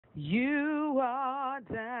You are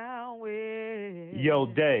down with. Yo,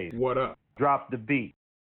 Dave, What up? drop the beat.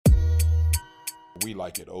 We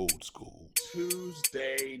like it old school.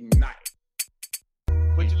 Tuesday night.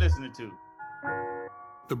 What you listening to?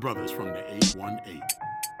 The brothers from the 818.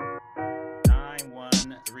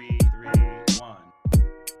 91331.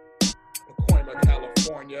 Pacoima,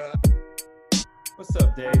 California. What's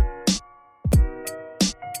up, Dave?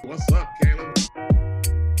 What's up, Caleb?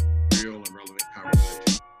 Real and relevant conversation.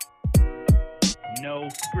 No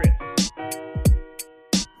script.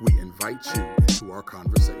 We invite you into our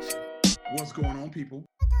conversation. What's going on, people?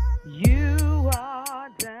 You are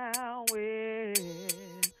down with.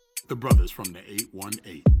 The brothers from the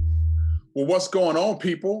 818. Well, what's going on,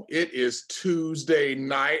 people? It is Tuesday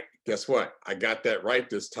night. Guess what? I got that right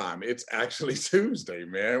this time. It's actually Tuesday,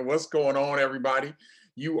 man. What's going on, everybody?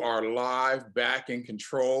 You are live, back in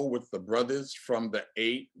control with the brothers from the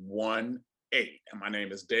 818. And my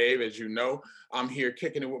name is Dave. As you know, I'm here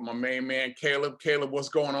kicking it with my main man, Caleb. Caleb, what's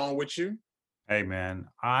going on with you? Hey, man,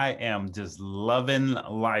 I am just loving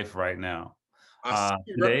life right now. I see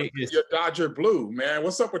you Today representing is your Dodger blue, man.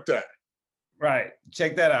 What's up with that? right.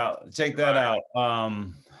 Check that out. Check that out.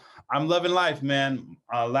 I'm loving life, man.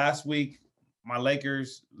 Last week, my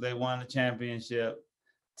Lakers, they won the championship.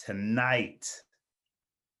 Tonight,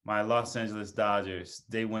 my Los Angeles Dodgers,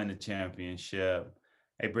 they win the championship.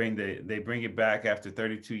 They bring it back after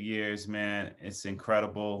 32 years, man. It's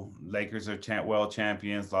incredible. Lakers are world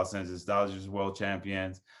champions. Los Angeles Dodgers world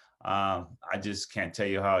champions. I just can't tell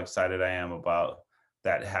you how excited I am about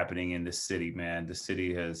that happening in this city, man. The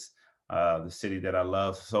city the city that I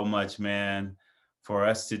love so much, man. For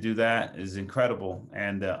us to do that is incredible.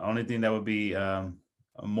 And the only thing that would be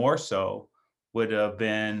more so would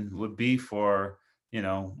be for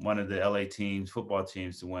one of the LA teams, football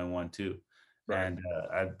teams, to win one too. Right. And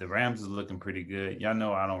the Rams is looking pretty good. Y'all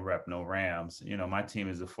know I don't rep no Rams. My team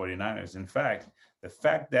is the 49ers. In fact, the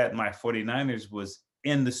fact that my 49ers was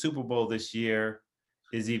in the Super Bowl this year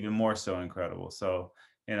is even more so incredible. So,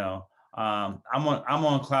 I'm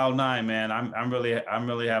on cloud nine, man. I'm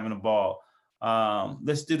really having a ball.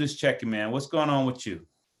 Let's do this check-in, man. What's going on with you?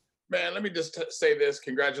 Man, let me just say this.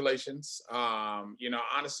 Congratulations.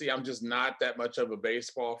 Honestly, I'm just not that much of a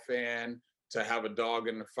baseball fan to have a dog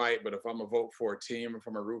in the fight. But if I'm a vote for a team, if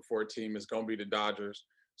I'm a root for a team, it's going to be the Dodgers.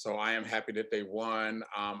 So I am happy that they won.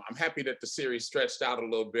 I'm happy that the series stretched out a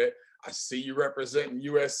little bit. I see you representing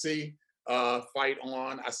USC. Fight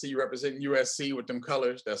on. I see you representing USC with them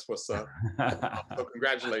colors. That's what's up. So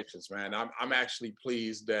congratulations, man. I'm actually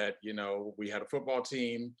pleased that, we had a football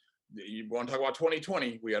team. You want to talk about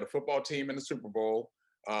 2020? We had a football team in the Super Bowl.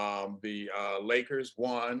 The Lakers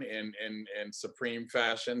won in supreme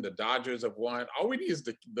fashion. The Dodgers have won. All we need is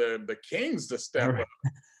the Kings to step up.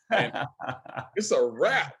 And it's a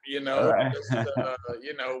wrap, Right.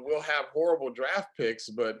 we'll have horrible draft picks,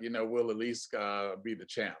 but we'll at least be the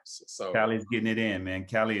champs. So Cali's getting it in, man.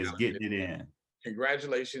 Cali is getting it in.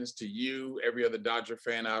 Congratulations to you, every other Dodger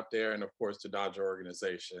fan out there, and of course the Dodger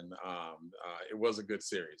organization. It was a good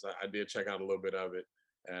series. I did check out a little bit of it,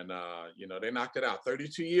 and they knocked it out.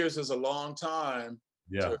 32 years is a long time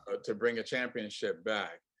to bring a championship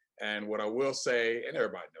back. And what I will say, and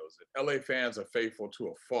everybody knows it, LA fans are faithful to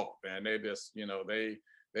a fault, man. They just, they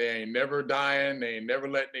ain't never dying. They ain't never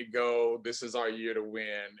letting it go. This is our year to win,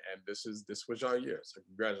 and this was our year. So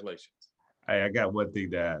congratulations. Hey, I got one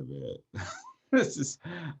thing to add, man.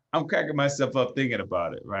 I'm cracking myself up thinking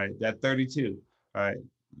about it, right? That 32, right?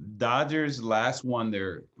 Dodgers won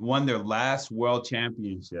their last world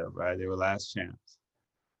championship, right? They were last champs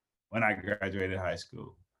when I graduated high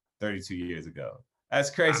school 32 years ago. That's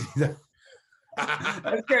crazy. That's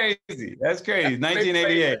crazy.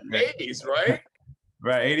 1988. 80s, right?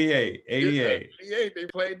 Right, 88. 88, they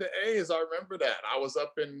played the A's. I remember that. I was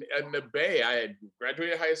up in the Bay. I had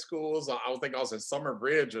graduated high school. So I think I was in Summer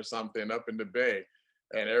Bridge or something up in the Bay.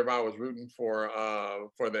 And everybody was rooting for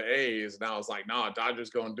the A's. And I was like, nah, Dodgers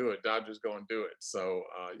gonna do it. Dodgers gonna do it. So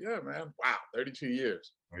yeah, man. Wow, 32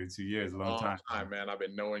 years. 32 years, a long time. Man. I've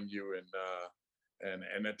been knowing you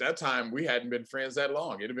and at that time we hadn't been friends that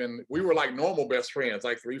long. We were like normal best friends,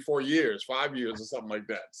 like 3-4 years, 5 years or something like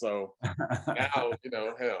that. So now,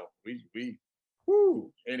 hell, we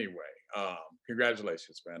anyway,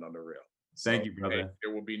 congratulations, man, on the real. Thank you, brother.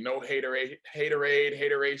 There will be no hateration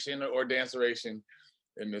or danceration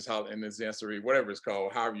in this dancery, whatever it's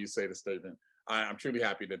called, however you say the statement. I'm truly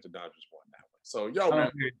happy that the Dodgers won that one. So,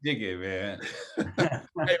 man. Dig it, man.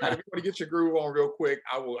 Hey, man, if you want to get your groove on real quick,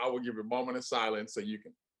 I will give you a moment of silence so you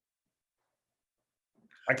can.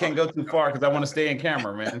 I can't go too far because I want to stay in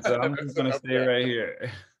camera, man. So I'm just going to stay right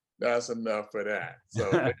here. That's enough for that.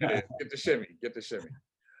 So there it is. Get the shimmy. Get the shimmy.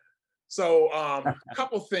 So a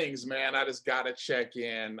couple things, man. I just gotta check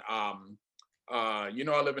in. You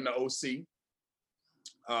know, I live in the OC.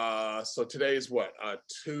 So today is what?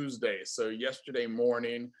 Tuesday. So yesterday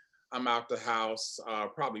morning, I'm out the house,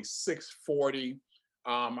 probably 6:40.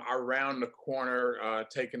 I round the corner,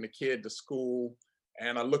 taking the kid to school,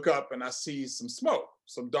 and I look up and I see some smoke,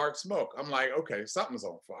 some dark smoke. I'm like, okay, something's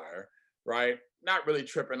on fire, right? Not really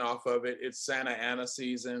tripping off of it. It's Santa Ana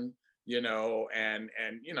season, you know, and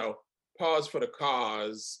you know, pause for the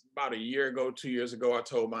cause. About a year ago, 2 years ago, I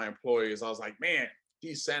told my employees, I was like, man,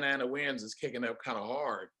 these Santa Ana winds is kicking up kind of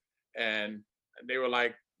hard. And they were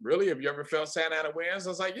like, really? Have you ever felt Santa Ana winds? I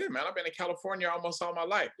was like, yeah, man, I've been in California almost all my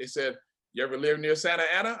life. They said, you ever live near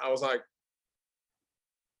Santa Ana? I was like,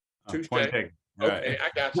 touche. Right. Okay, I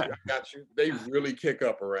got you. I got you. They really kick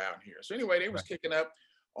up around here. So anyway, they was kicking up.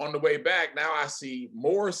 On the way back, now I see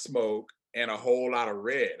more smoke and a whole lot of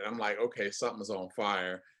red. I'm like, okay, something's on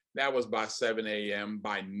fire. That was by 7 a.m.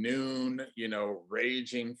 By noon, you know,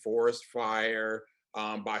 raging forest fire.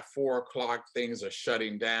 By 4 o'clock, things are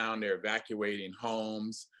shutting down. They're evacuating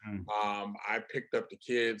homes. I picked up the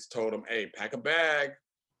kids, told them, hey, pack a bag,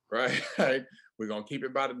 right? We're going to keep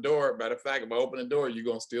it by the door. Matter of fact, if I open the door, you're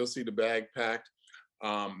going to still see the bag packed.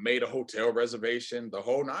 Made a hotel reservation, the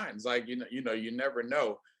whole nine. It's like, you never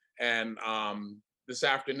know. And this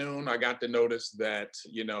afternoon, I got the notice that,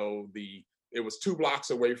 you know, it was 2 blocks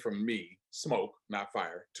away from me, smoke, not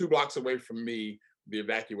fire, 2 blocks away from me, the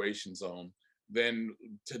evacuation zone. Then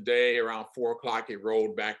today around 4 o'clock, it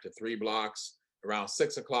rolled back to 3 blocks. Around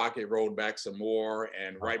 6 o'clock, it rolled back some more.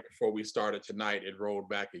 And right before we started tonight, it rolled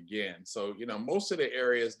back again. So, you know, most of the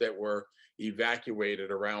areas that were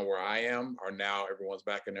evacuated around where I am are now, everyone's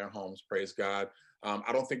back in their homes, praise God.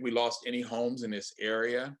 I don't think we lost any homes in this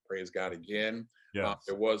area, praise God again. Yes.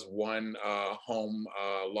 There was one home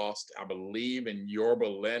lost, I believe, in Yorba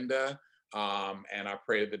Linda. And I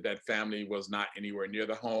pray that that family was not anywhere near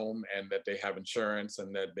the home and that they have insurance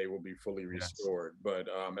and that they will be fully restored. Yes.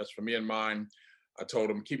 But as for me and mine, I told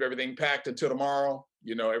them, keep everything packed until tomorrow.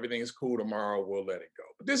 You know, everything is cool tomorrow. We'll let it go.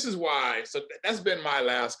 But this is why, so that's been my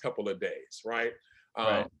last couple of days, right?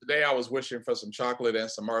 Today I was wishing for some chocolate and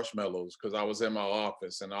some marshmallows because I was in my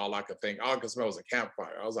office and all I could smell was a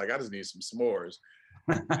campfire. I was like, I just need some s'mores.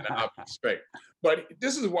 And I'll be straight. But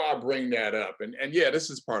this is why I bring that up. And yeah, this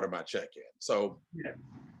is part of my check-in. So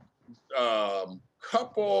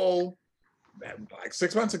like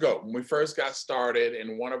 6 months ago, when we first got started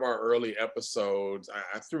in one of our early episodes,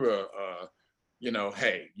 I threw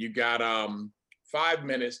hey, you got 5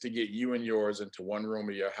 minutes to get you and yours into one room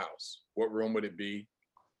of your house. What room would it be?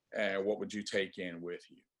 And what would you take in with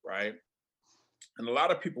you, right? And a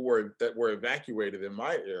lot of people that were evacuated in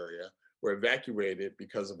my area were evacuated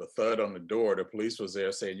because of a thud on the door. The police was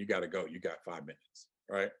there saying, you got to go, you got 5 minutes,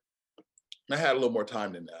 right? And I had a little more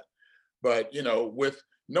time than that. But, you know, with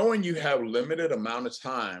knowing you have limited amount of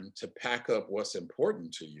time to pack up what's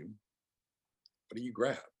important to you, what do you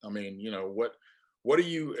grab? I mean, you know, what do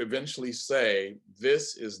you eventually say,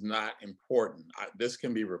 this is not important, this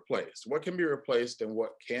can be replaced? What can be replaced and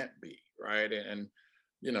what can't be, right? And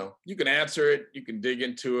you know, you can answer it, you can dig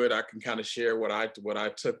into it. I can kind of share what I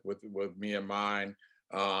took with me and mine,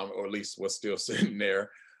 or at least what's still sitting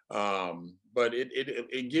there. But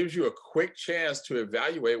it gives you a quick chance to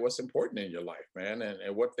evaluate what's important in your life, man,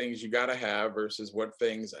 and what things you got to have versus what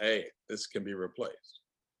things, hey, this can be replaced.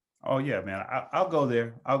 Oh yeah, man, I'll go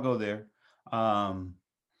there. I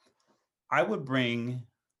would bring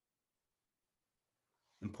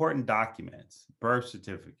important documents, birth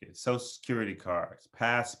certificates, social security cards,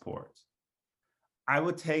 passports. I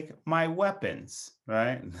would take my weapons,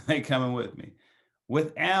 right? They coming with me.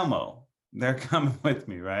 With ammo, they're coming with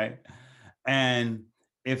me, right? And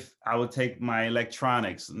if I would take my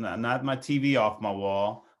electronics, not my TV off my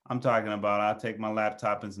wall, I'm talking about I'll take my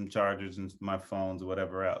laptop and some chargers and my phones or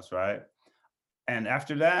whatever else, right? And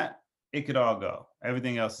after that, it could all go.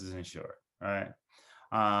 Everything else is insured, right?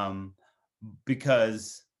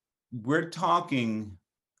 Because we're talking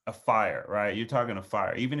a fire, right? You're talking a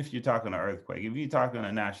fire. Even if you're talking an earthquake, if you're talking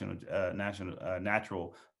a natural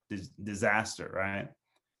disaster, right?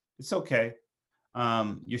 It's okay.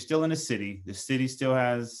 You're still in a city. The city still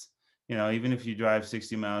has, you know, even if you drive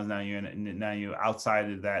 60 miles now, you're outside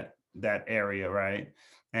of that area, right?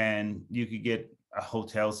 And you could get a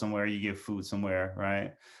hotel somewhere, you get food somewhere,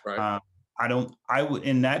 right? Right. I would,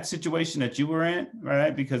 in that situation that you were in,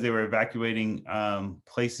 right? Because they were evacuating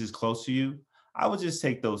places close to you, I would just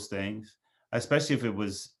take those things, especially if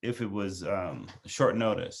it was short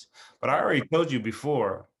notice. But I already told you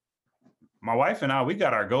before, my wife and I, we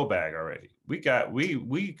got our go bag already. We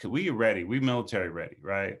ready. We military ready,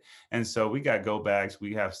 right? And so we got go bags.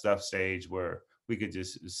 We have stuff staged where we could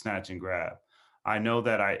just snatch and grab. I know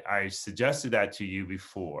that I suggested that to you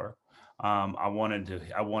before. I want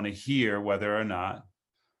to hear whether or not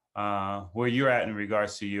where you're at in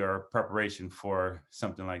regards to your preparation for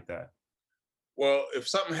something like that. Well, if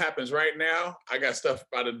something happens right now, I got stuff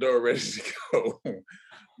by the door ready to go.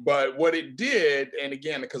 But what it did, and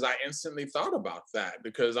again, because I instantly thought about that,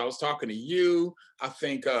 because I was talking to you, I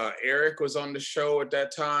think Eric was on the show at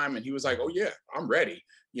that time, and he was like, "Oh yeah, I'm ready."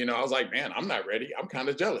 I was like, "Man, I'm not ready. I'm kind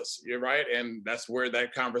of jealous." You're right, and that's where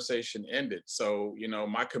that conversation ended. So,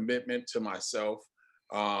 my commitment to myself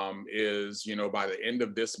is, by the end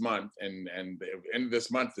of this month, and the end of this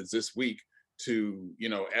month is this week. To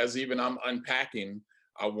as even I'm unpacking,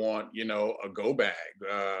 I want a go bag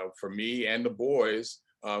for me and the boys,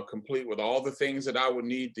 complete with all the things that I would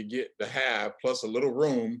need to have, plus a little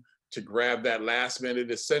room to grab that last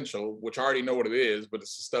minute essential, which I already know what it is, but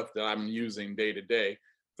it's the stuff that I'm using day to day.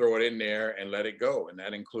 Throw it in there and let it go, and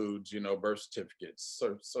that includes birth certificates,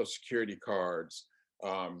 social security cards,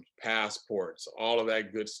 passports, all of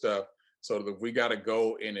that good stuff. So that if we got to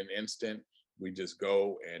go in an instant, we just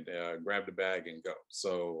go and grab the bag and go.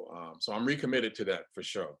 So I'm recommitted to that for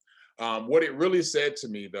sure. What it really said to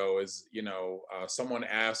me though is, someone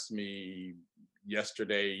asked me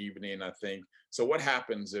yesterday evening, I think, so what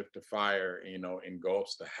happens if the fire,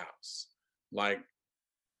 engulfs the house? Like,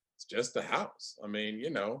 it's just the house. I mean,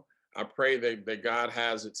 I pray that God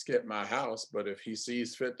has it skip my house, but if he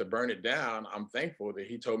sees fit to burn it down, I'm thankful that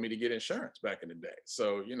he told me to get insurance back in the day.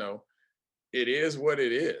 So, it is what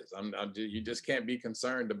it is. You just can't be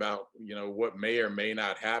concerned about, what may or may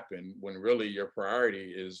not happen when really your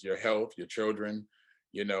priority is your health, your children,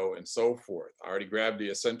 and so forth. I already grabbed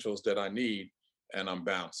the essentials that I need and I'm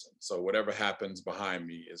bouncing. So whatever happens behind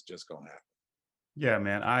me is just going to happen. Yeah,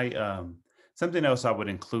 man. I something else I would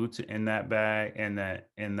include in that bag, in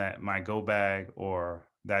that my go bag or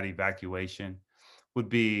that evacuation would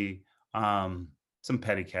be some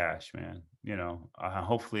petty cash, man.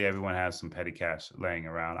 Hopefully everyone has some petty cash laying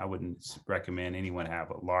around. I wouldn't recommend anyone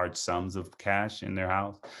have large sums of cash in their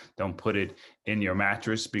house. Don't put it in your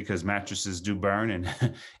mattress, because mattresses do burn,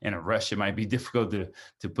 and in a rush it might be difficult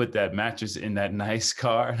to put that mattress in that nice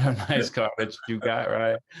car, that you got,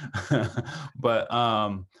 right? But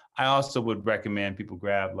I also would recommend people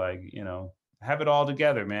grab, have it all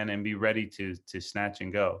together, man, and be ready to snatch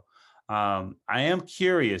and go. I am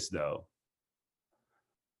curious though,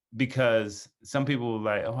 because some people are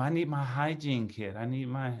like, "Oh, I need my hygiene kit. I need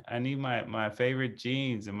my favorite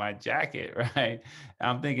jeans and my jacket," right?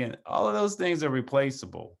 I'm thinking all of those things are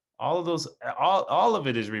replaceable. All of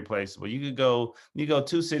it is replaceable. You go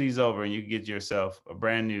 2 cities over and you get yourself a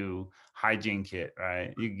brand new hygiene kit,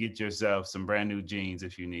 right? You get yourself some brand new jeans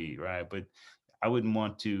if you need, right? But you wouldn't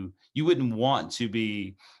want to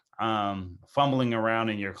be fumbling around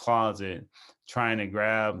in your closet trying to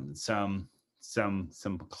grab some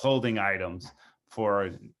clothing items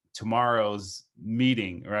for tomorrow's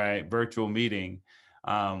meeting, right? Virtual meeting,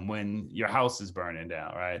 when your house is burning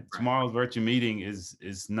down, right? Tomorrow's virtual meeting is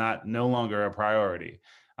no longer a priority.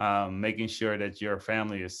 Making sure that your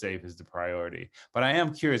family is safe is the priority. But I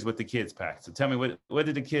am curious what the kids pack. So tell me, what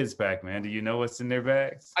did the kids pack, man? Do you know what's in their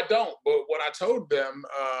bags? I don't, but what I told them,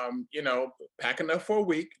 pack enough for a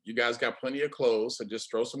week. You guys got plenty of clothes, so just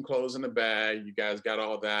throw some clothes in the bag. You guys got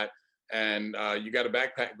all that. And you got a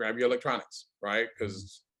backpack, grab your electronics, right?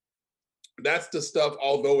 Because that's the stuff,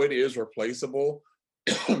 although it is replaceable,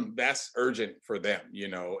 that's urgent for them,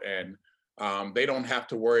 and they don't have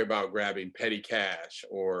to worry about grabbing petty cash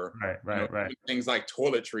or right. things like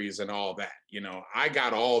toiletries and all that. I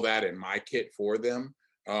got all that in my kit for them.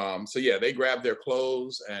 So yeah, they grab their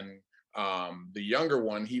clothes, and the younger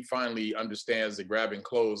one, he finally understands that grabbing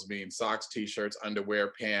clothes means socks, t-shirts,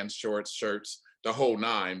 underwear, pants, shorts, shirts, the whole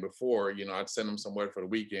nine. Before, I'd send him somewhere for the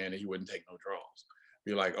weekend and he wouldn't take no draws.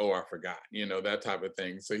 Be like, "Oh, I forgot," that type of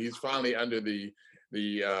thing. So he's finally under the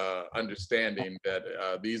understanding that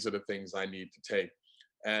these are the things I need to take,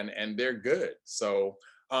 and they're good. So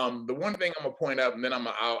the one thing I'm gonna point out, and then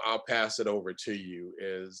I'll pass it over to you,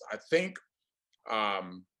 is I think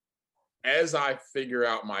as I figure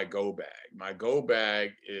out my go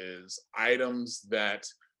bag is items that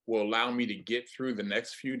will allow me to get through the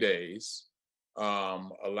next few days,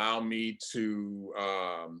 allow me to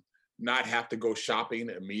not have to go shopping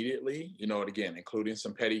immediately, and again, including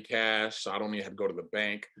some petty cash, so I don't even have to go to the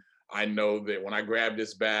bank. I know that when I grab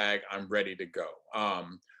this bag, I'm ready to go.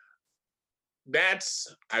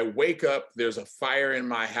 I wake up, there's a fire in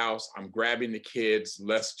my house, I'm grabbing the kids,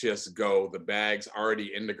 let's just go. The bag's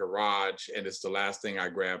already in the garage, and it's the last thing I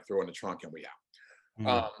grab, throw in the trunk, and we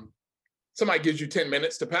out. Somebody gives you 10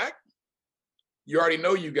 minutes to pack. You already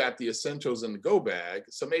know you got the essentials in the go bag.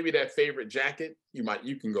 So maybe that favorite jacket, you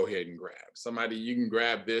can go ahead and grab. Somebody, you can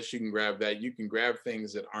grab this, you can grab that, you can grab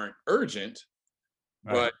things that aren't urgent,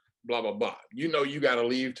 but blah, blah, blah. You know you got to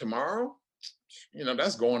leave tomorrow.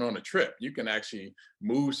 That's going on a trip. You can actually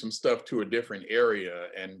move some stuff to a different area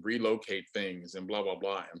and relocate things and blah, blah,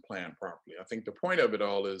 blah, and plan properly. I think the point of it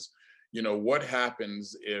all is, what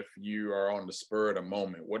happens if you are on the spur of the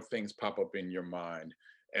moment? What things pop up in your mind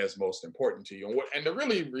as most important to you? And the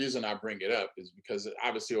really reason I bring it up is because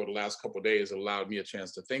obviously over the last couple of days, it allowed me a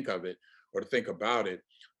chance to think of it or to think about it.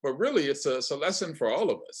 But really, it's a lesson for all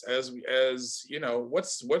of us as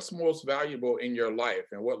what's most valuable in your life,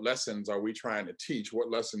 and what lessons are we trying to teach? What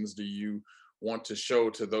lessons do you want to show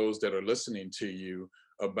to those that are listening to you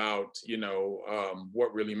about,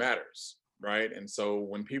 what really matters, right? And so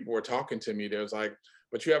when people were talking to me, there's like,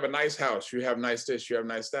 but you have a nice house, you have nice this, you have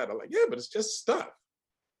nice that. I'm like, yeah, but it's just stuff,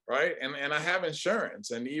 right? And I have insurance.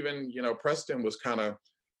 And even, Preston was kind of,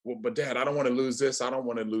 well, but Dad, I don't want to lose this, I don't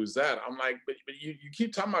want to lose that. I'm like, but you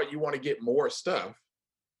keep talking about you want to get more stuff,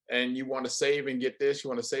 and you want to save and get this, you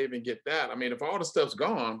want to save and get that. I mean, if all the stuff's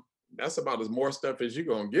gone, that's about as more stuff as you're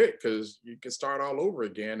going to get, because you can start all over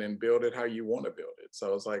again and build it how you want to build it.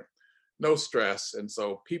 So it's like, no stress. And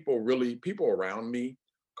so people around me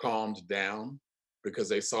calmed down because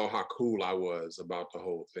they saw how cool I was about the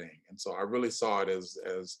whole thing. And so I really saw it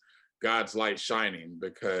as God's light shining,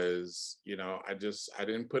 because, I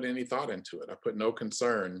didn't put any thought into it. I put no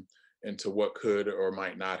concern into what could or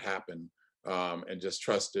might not happen, and just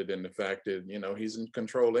trusted in the fact that, he's in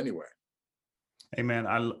control anyway. Hey, man,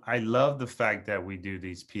 I love the fact that we do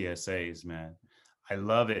these PSAs, man. I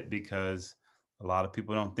love it because a lot of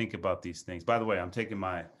people don't think about these things. By the way, I'm taking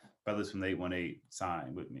my Brothers from the 818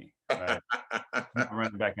 sign with me. Right? I'm not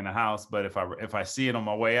running back in the house, but if I see it on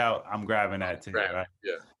my way out, I'm grabbing that too. Right?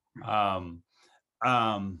 Yeah.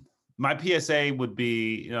 My PSA would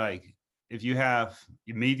be, like, if you have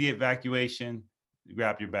immediate evacuation,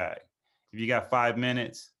 grab your bag. If you got 5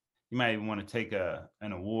 minutes, you might even want to take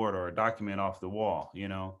an award or a document off the wall.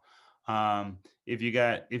 If you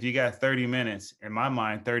got 30 minutes, in my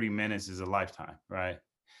mind, 30 minutes is a lifetime, right?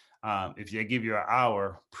 If they give you an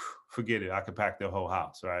hour, forget it. I could pack the whole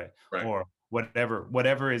house, right? Or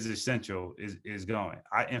whatever is essential is going.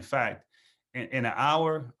 In fact, in an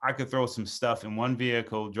hour, I could throw some stuff in one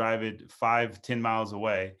vehicle, drive it 5-10 miles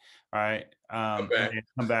away, right? And then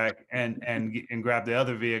come back and grab the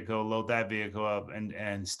other vehicle, load that vehicle up,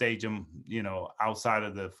 and stage them, outside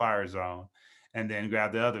of the fire zone, and then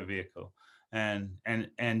grab the other vehicle, and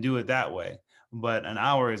do it that way. But an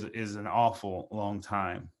hour is an awful long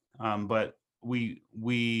time. But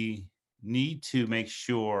we need to make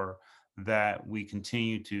sure that we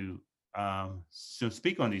continue to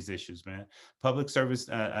speak on these issues, man. Public service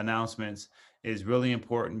announcements is really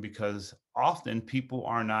important, because often people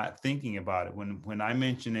are not thinking about it. When I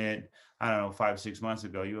mentioned it, I don't know, 5-6 months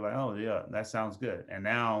ago, you were like, oh yeah, that sounds good. And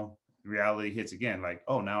now reality hits again, like,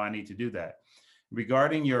 oh, now I need to do that.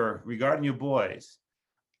 Regarding your boys,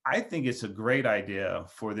 I think it's a great idea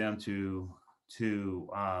for them to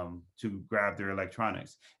grab their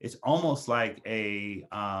electronics. It's almost like a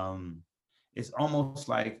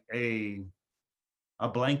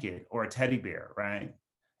blanket or a teddy bear, right?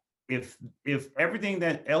 If everything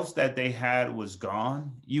that else that they had was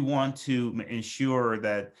gone, you want to ensure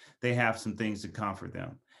that they have some things to comfort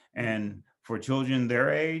them. And for children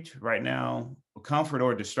their age right now, comfort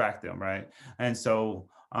or distract them, right? And so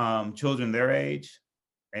children their age,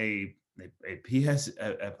 a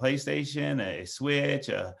PlayStation, a Switch,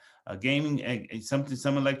 a gaming,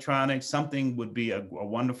 some electronics, something would be a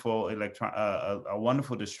wonderful a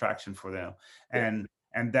wonderful distraction for them,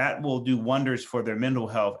 and that will do wonders for their mental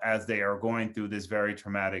health as they are going through this very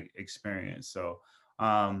traumatic experience. So,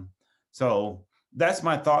 so that's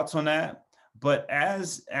my thoughts on that. But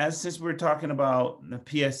as since we're talking about the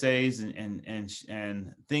PSAs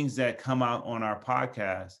and things that come out on our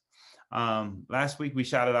podcast. Last week we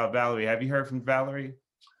shouted out Valerie. Have you heard from Valerie?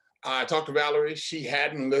 I talked to Valerie. She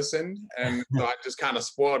hadn't listened, and so I just kind of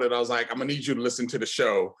spoiled it. I was like, I'm gonna need you to listen to the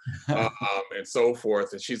show, and so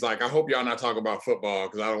forth. And she's like, I hope y'all not talking about football,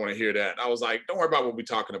 because I don't want to hear that. I was like, don't worry about what we're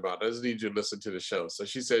talking about. I just need you to listen to the show. So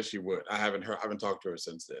she said she would. I haven't talked to her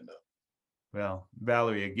since then, though. Well,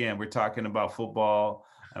 Valerie, again, we're talking about football.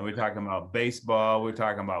 And we're talking about baseball. We're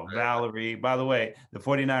talking about Valerie. By the way, the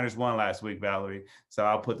 49ers won last week, Valerie. So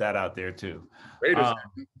I'll put that out there too. Raiders,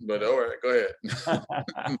 but all right, go ahead.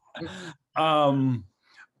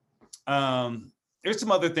 There's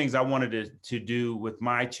some other things I wanted to do with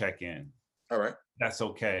my check-in. All right. That's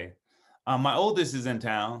okay. My oldest is in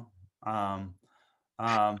town. So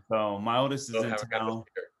my oldest is in town.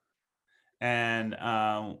 And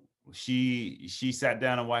she sat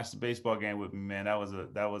down and watched the baseball game with me, man. That was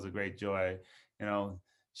a great joy. You know,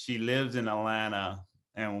 she lives in Atlanta,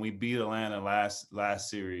 and we beat Atlanta last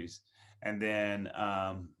series. And then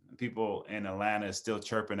people in Atlanta is still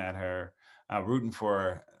chirping at her, rooting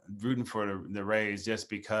for the Rays just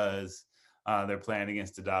because they're playing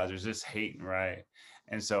against the Dodgers, just hating, right?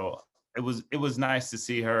 And so it was nice to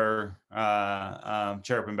see her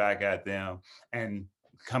chirping back at them and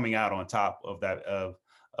coming out on top of that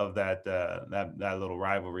little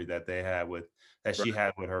rivalry that they had she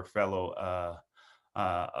had with her fellow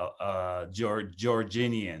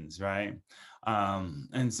Georgians, right?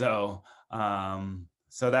 And so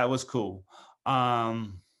that was cool.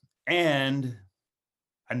 And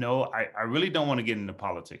I know I really don't want to get into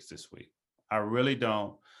politics this week. I really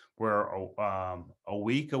don't. We're a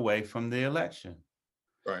week away from the election.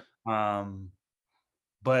 Right.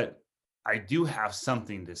 But I do have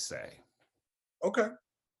something to say. Okay.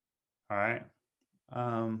 All right.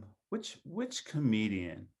 Which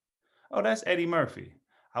comedian? Oh, that's Eddie Murphy.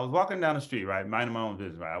 I was walking down the street, right? Minding my own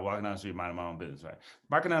business, right? Walking down the street, minding my own business, right?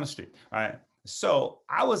 Walking down the street, right? So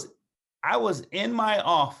I was in my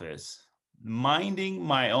office minding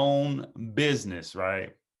my own business,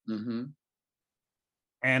 right? Mm-hmm.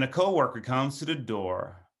 And a coworker comes to the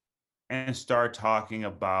door and start talking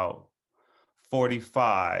about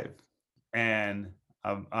 45 and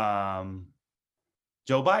Joe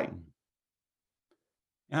Biden.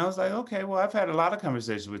 And I was like, okay, well, I've had a lot of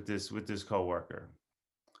conversations with this coworker.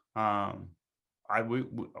 Our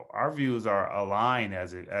views are aligned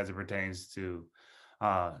as it pertains to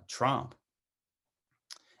Trump.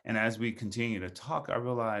 And as we continue to talk, I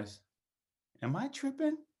realized, am I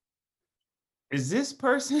tripping? Is this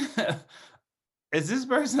person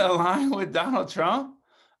aligned with Donald Trump?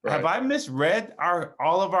 Right. Have I misread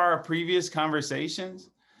all of our previous conversations?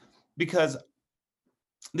 Because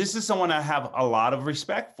this is someone I have a lot of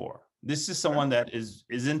respect for. This is someone that is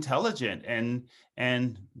intelligent and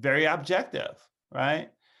very objective, right?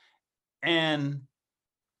 And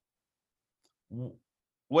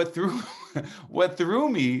what threw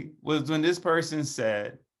me was when this person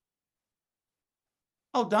said,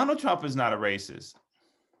 "Oh, Donald Trump is not a racist."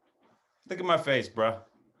 Look at my face, bro.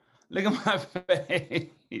 Look at my face.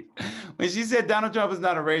 When she said Donald Trump is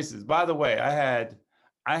not a racist. By the way, I had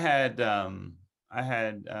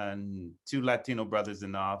two Latino brothers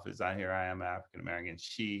in the office. Here I am, African American.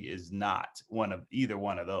 She is not either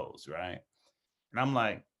one of those, right? And I'm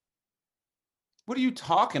like, what are you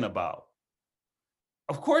talking about?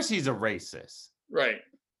 Of course he's a racist. Right.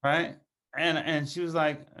 Right. And she was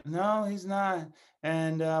like, no, he's not.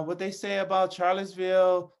 And what they say about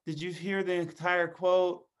Charlottesville, did you hear the entire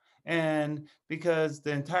quote? And because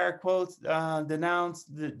the entire quote did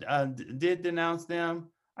denounce them,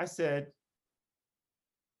 I said,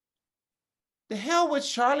 the hell with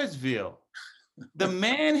Charlottesville. The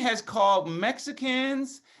man has called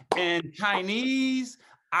Mexicans and Chinese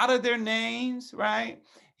out of their names, right?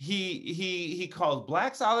 He calls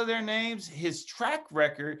blacks out of their names. His track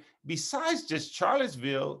record, besides just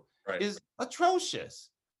Charlottesville, is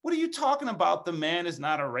atrocious. What are you talking about? The man is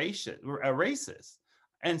not a racist.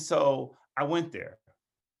 And so I went there.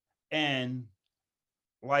 And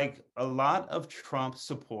like a lot of Trump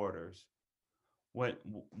supporters,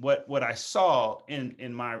 what I saw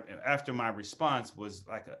in my after my response was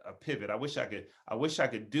like a pivot. I wish I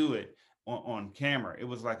could do it on camera. It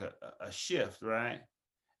was like a shift, right?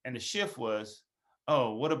 And the shift was,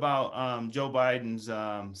 oh, what about Joe Biden's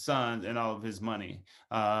son and all of his money?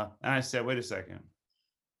 And I said, wait a second,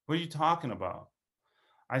 what are you talking about?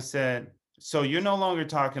 I said, so you're no longer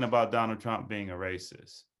talking about Donald Trump being a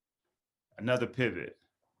racist. Another pivot.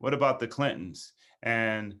 What about the Clintons?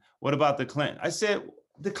 And what about the Clintons? I said,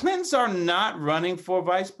 the Clintons are not running for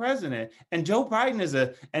vice president. And Joe Biden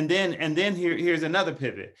and then here's another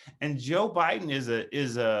pivot. And Joe Biden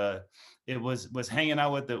was hanging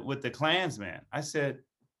out with the Klansman. I said,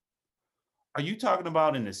 are you talking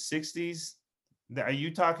about in the 60s? Are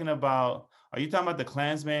you talking about the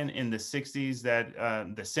Klansman in the 60s that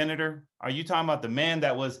the senator? Are you talking about the man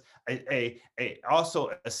that was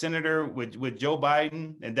also a senator with Joe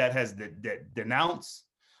Biden and that has denounced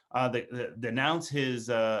his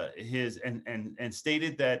and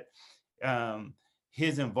stated that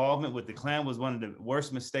his involvement with the Klan was one of the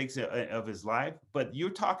worst mistakes of his life. But you're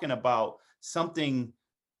talking about something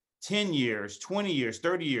 10 years, 20 years,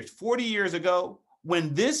 30 years, 40 years ago,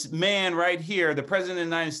 when this man right here, the president of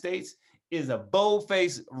the United States, is a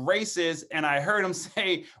bold-faced racist, and I heard him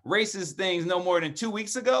say racist things no more than 2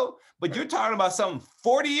 weeks ago, but you're talking about something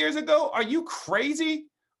 40 years ago? Are you crazy?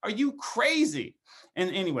 Are you crazy?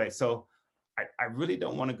 And anyway, so I really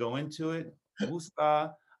don't want to go into it.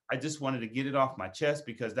 Musa, I just wanted to get it off my chest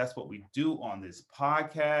because that's what we do on this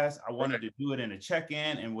podcast. I wanted to do it in a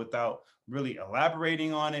check-in and without really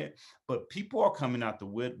elaborating on it, but people are coming out the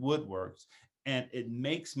woodworks. And it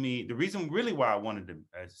makes me, the reason really why I wanted to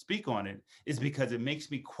speak on it is because it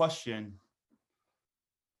makes me question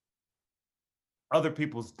other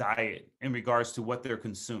people's diet in regards to what they're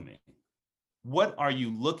consuming. What are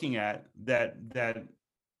you looking at that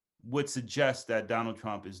would suggest that Donald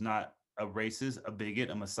Trump is not a racist, a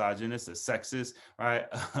bigot, a misogynist, a sexist, right?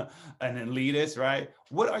 An elitist, right?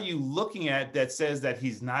 What are you looking at that says that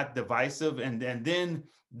he's not divisive? And then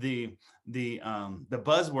the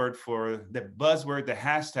buzzword, the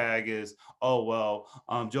hashtag is, oh well,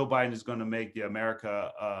 Joe Biden is going to make the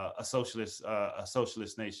America a socialist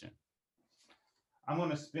nation.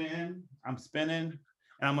 I'm spinning,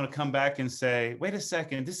 and I'm going to come back and say, wait a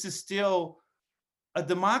second, this is still a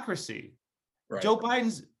democracy. Right.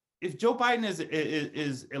 If Joe Biden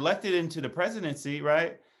is elected into the presidency,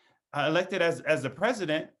 right? Elected as the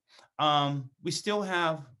president, we still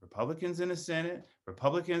have Republicans in the Senate,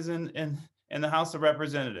 Republicans in the House of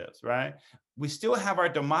Representatives, right? We still have our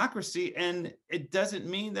democracy, and it doesn't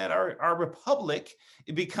mean that our republic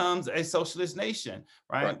becomes a socialist nation,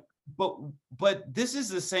 right? But this is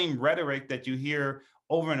the same rhetoric that you hear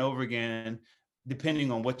over and over again,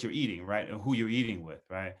 depending on what you're eating, right? And who you're eating with,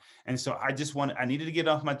 right? And so I needed to get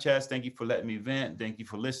off my chest. Thank you for letting me vent. Thank you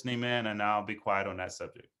for listening, man. And I'll be quiet on that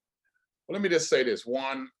subject. Well, let me just say this.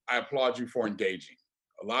 One, I applaud you for engaging.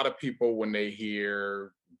 A lot of people, when they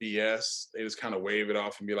hear BS, they just kind of wave it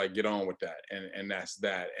off and be like, get on with that. And that's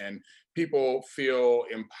that. And people feel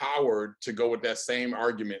empowered to go with that same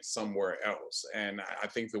argument somewhere else. And I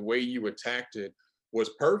think the way you attacked it was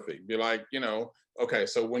perfect. Be like, okay,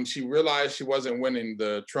 so when she realized she wasn't winning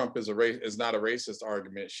the Trump is not a racist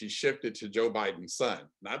argument, she shifted to Joe Biden's son,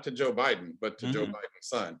 not to Joe Biden, but to Joe Biden's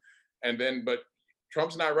son. And then, but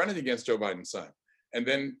Trump's not running against Joe Biden's son. And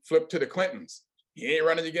then flip to the Clintons. He ain't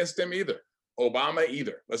running against them either. Obama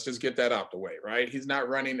either. Let's just get that out the way, right? He's not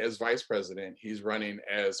running as vice president. He's running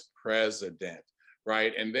as president,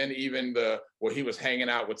 right? And then even he was hanging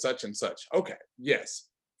out with such and such. Okay, yes.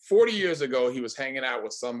 40 years ago, he was hanging out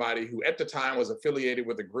with somebody who at the time was affiliated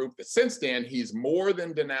with a group that since then he's more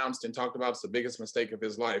than denounced and talked about it's the biggest mistake of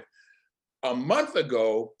his life. A month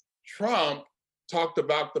ago, Trump talked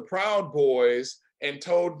about the Proud Boys and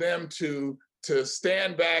told them to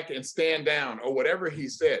stand back and stand down or whatever he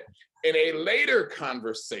said. In a later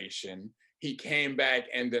conversation, he came back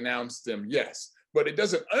and denounced them, yes. But it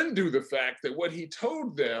doesn't undo the fact that what he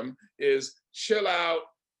told them is chill out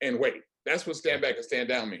and wait. That's what stand back and stand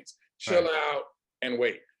down means. Chill out and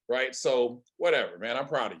wait, right? So whatever, man, I'm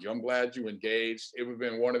proud of you. I'm glad you engaged. It would have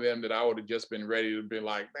been one of them that I would have just been ready to be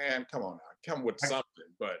like, man, come on now, come with something.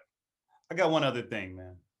 But I got one other thing,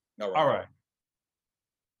 man. All right.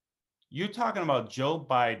 You're talking about Joe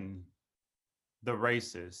Biden, the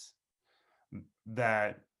racist,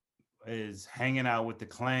 that is hanging out with the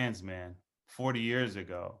Klansmen 40 years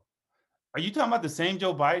ago. Are you talking about the same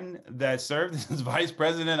Joe Biden that served as vice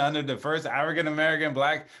president under the first African-American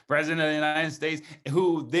Black president of the United States,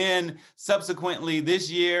 who then subsequently this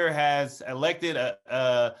year has elected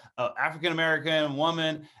a African-American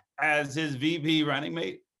woman as his VP running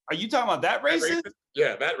mate? Are you talking about that racist?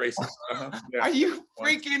 Yeah, that racist. Yeah. Are you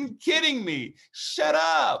freaking kidding me? Shut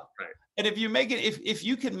up. Right. And if you make it, if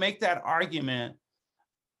you can make that argument,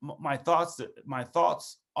 my thoughts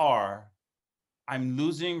are, I'm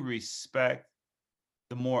losing respect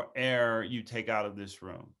the more air you take out of this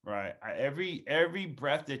room, right? Every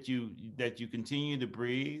breath that you continue to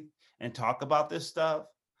breathe and talk about this stuff,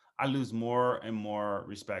 I lose more and more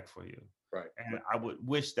respect for you. Right. And I would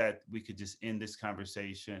wish that we could just end this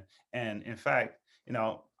conversation. And in fact,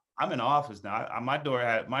 I'm in office now. My door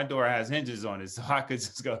has hinges on it, so I could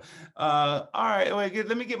just go, all right, wait,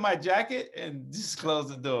 let me get my jacket and just close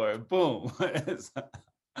the door. Boom.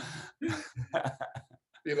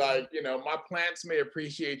 Be like, my plants may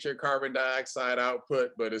appreciate your carbon dioxide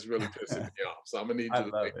output, but it's really pissing me off. So I'm gonna need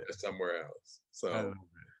you to take that somewhere else. So,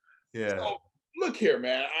 yeah. So look here,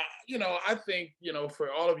 man. I think,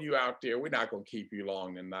 for all of you out there, we're not going to keep you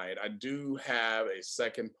long tonight. I do have a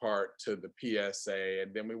second part to the PSA,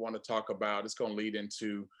 and then we want to talk about, it's going to lead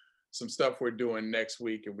into some stuff we're doing next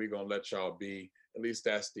week, and we're going to let y'all be. At least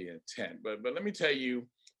that's the intent. But let me tell you,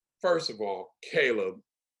 first of all, Caleb,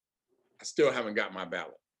 I still haven't got my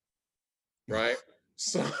ballot, right?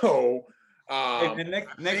 So,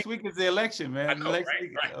 next week is the election, man. I know, Next right,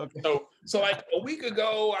 week, right. okay. So like a week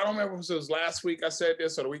ago, I don't remember if it was last week I said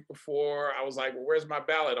this or the week before, I was like, well, where's my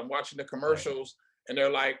ballot? I'm watching the commercials and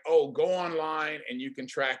they're like, oh, go online and you can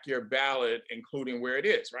track your ballot, including where it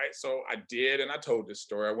is, right? So I did, and I told this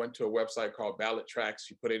story. I went to a website called Ballot Tracks.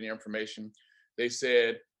 You put in your information. They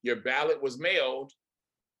said your ballot was mailed.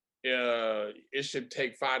 It should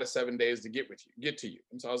take 5 to 7 days to get to you.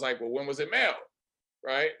 And so I was like, well, when was it mailed?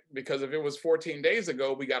 Right? Because if it was 14 days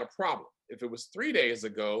ago, we got a problem. If it was 3 days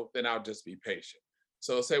ago, then I'll just be patient.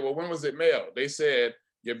 So say, well, when was it mailed? They said,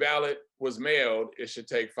 your ballot was mailed. It should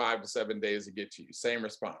take 5 to 7 days to get to you. Same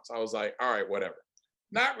response. I was like, all right, whatever.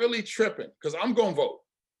 Not really tripping because I'm going to vote.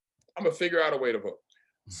 I'm going to figure out a way to vote.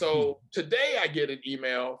 So today I get an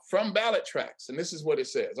email from Ballot Tracks, and this is what it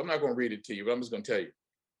says. I'm not going to read it to you, but I'm just going to tell you.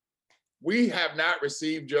 We have not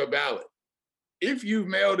received your ballot. If you've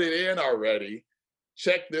mailed it in already,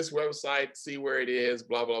 check this website, see where it is,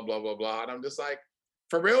 blah, blah, blah, blah, blah. And I'm just like,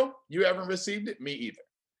 for real? You haven't received it? Me either,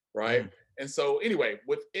 right? And so anyway,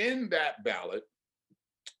 within that ballot,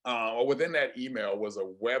 or within that email was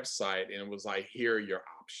a website, and it was like, here are your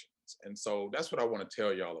options. And so that's what I want to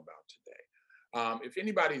tell y'all about today. If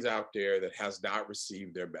anybody's out there that has not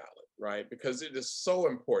received their ballot, right? Because it is so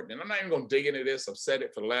important. And I'm not even going to dig into this. I've said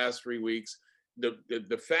it for the last 3 weeks.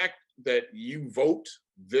 The fact that you vote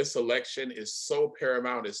this election is so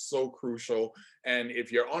paramount, is so crucial. And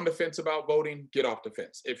if you're on the fence about voting, get off the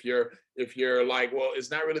fence. If you're like, well, it's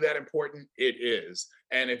not really that important, it is.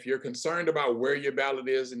 And if you're concerned about where your ballot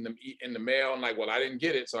is in the mail, and like, well, I didn't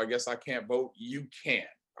get it, so I guess I can't vote, you can.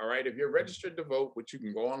 All right. If you're registered to vote, which you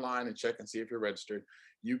can go online and check and see if you're registered,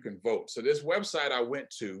 you can vote. So this website I went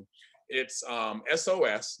to, it's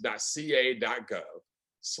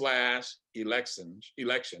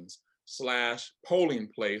sos.ca.gov/elections/polling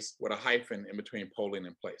place with a hyphen in between polling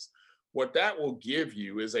and place. What that will give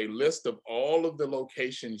you is a list of all of the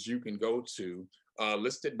locations you can go to,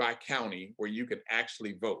 listed by county, where you can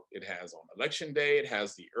actually vote. It has on election day, it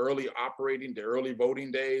has the early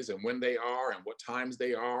voting days and when they are and what times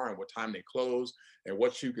they are and what time they close and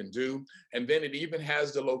what you can do. And then it even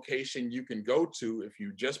has the location you can go to if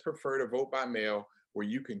you just prefer to vote by mail, where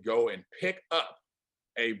you can go and pick up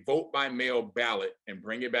a vote by mail ballot and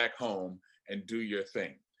bring it back home and do your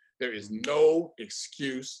thing. There is no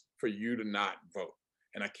excuse for you to not vote.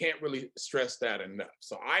 And I can't really stress that enough.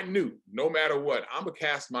 So I knew no matter what, I'm gonna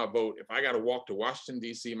cast my vote. If I got to walk to Washington,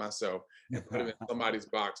 D.C. myself and put it in somebody's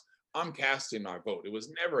box, I'm casting my vote. It was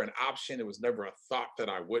never an option. It was never a thought that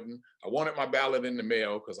I wouldn't. I wanted my ballot in the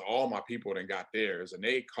mail because all my people then got theirs, and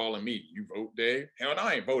they calling me, you vote, Dave? Hell no,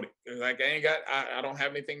 I ain't voting. Like I don't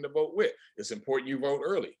have anything to vote with. It's important you vote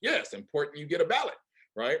early. Yeah, it's important you get a ballot,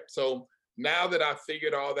 right? So now that I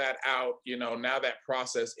figured all that out, now that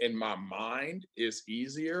process in my mind is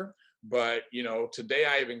easier. But, today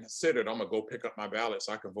I even considered I'm going to go pick up my ballot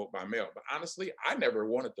so I can vote by mail. But honestly, I never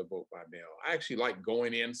wanted to vote by mail. I actually like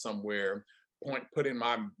going in somewhere, putting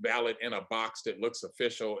my ballot in a box that looks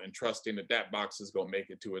official and trusting that box is going to make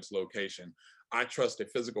it to its location. I trust a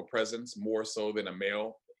physical presence more so than a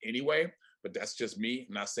mail anyway, but that's just me.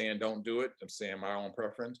 I'm not saying don't do it. I'm saying my own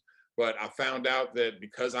preference. But I found out that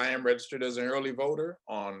because I am registered as an early voter,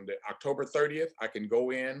 on October 30th, I can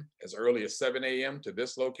go in as early as 7 a.m. to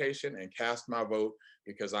this location and cast my vote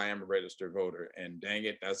because I am a registered voter. And dang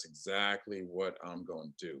it, that's exactly what I'm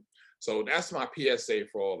going to do. So that's my PSA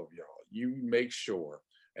for all of y'all. You make sure,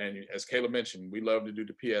 and as Caleb mentioned, we love to do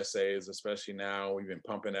the PSAs, especially now. We've been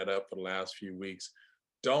pumping that up for the last few weeks.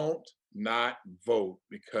 Don't not vote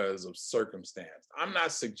because of circumstance. I'm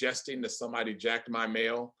not suggesting that somebody jacked my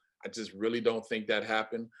mail. I just really don't think that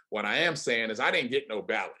happened. What I am saying is I didn't get no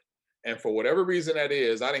ballot. And for whatever reason that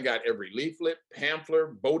is, I didn't got every leaflet,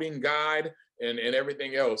 pamphlet, voting guide, and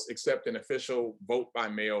everything else except an official vote by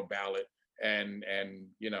mail ballot. And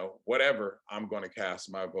whatever, I'm going to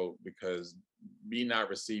cast my vote because me not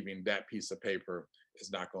receiving that piece of paper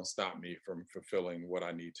is not going to stop me from fulfilling what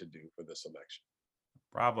I need to do for this election.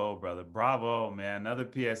 Bravo, brother. Bravo, man. Another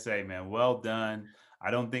PSA, man. Well done. I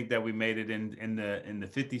don't think that we made it in the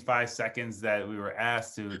 55 seconds that we were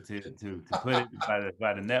asked to put it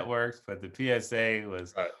by the networks, but the PSA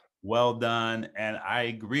was well done. And I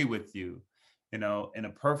agree with you. You know, in a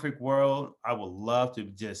perfect world, I would love to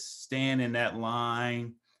just stand in that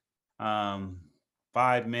line,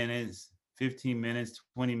 5 minutes, 15 minutes,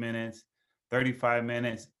 20 minutes, 35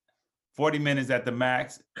 minutes, 40 minutes at the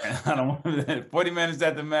max. I don't want that. 40 minutes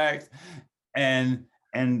at the max, and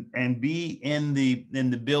be in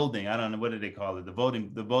the building. I don't know, what do they call it? The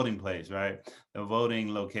voting place, right? The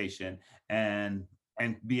voting location, and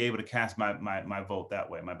be able to cast my vote that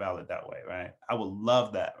way, my ballot that way, right? I would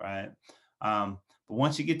love that, right? But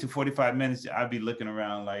once you get to 45 minutes, I'd be looking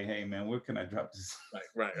around like, hey man, where can I drop this?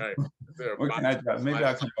 Right. Where can I drop? Maybe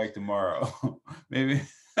I'll come back tomorrow. Maybe.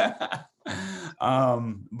 But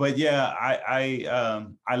yeah, I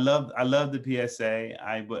love the PSA.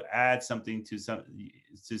 I would add something to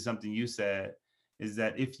something you said, is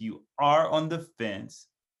that if you are on the fence,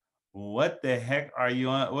 what the heck are you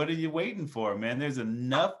on? What are you waiting for, man? There's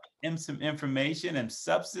enough some information and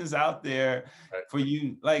substance out there for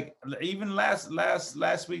you. Like even last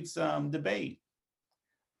week's debate,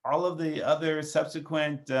 all of the other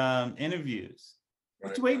subsequent interviews.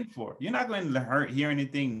 What you waiting for? You're not going to hear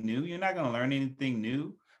anything new. You're not going to learn anything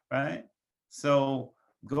new, right? So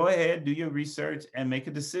go ahead, do your research, and make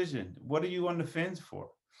a decision. What are you on the fence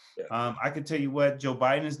for? Yeah. I can tell you what, Joe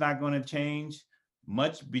Biden is not going to change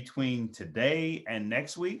much between today and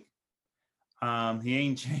next week. He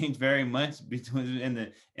ain't changed very much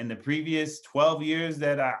between in the previous 12 years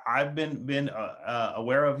that I've been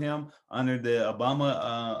aware of him under the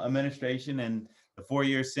Obama administration, and the 4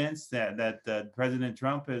 years since that President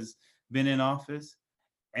Trump has been in office.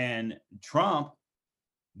 And Trump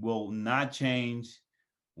will not change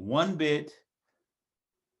one bit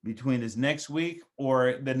between this next week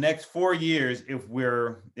or the next 4 years if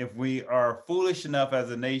we are foolish enough as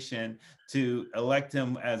a nation to elect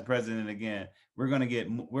him as president again. We're going to get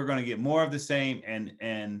more of the same and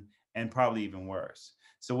probably even worse.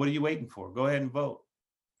 So what are you waiting for? Go ahead and vote.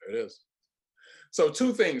 There it is. So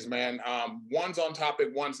two things, man. One's on topic,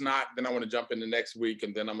 one's not. Then I want to jump into next week,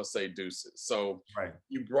 and then I'm going to say deuces. So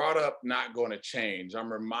You brought up not going to change.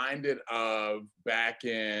 I'm reminded of back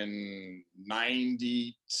in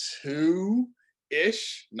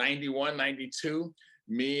 92-ish, 91, 92,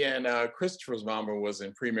 me and Christopher Zomber was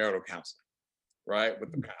in premarital counseling, right,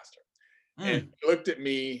 with the pastor. And he looked at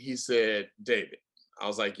me, he said, David. I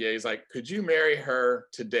was like, yeah. He's like, could you marry her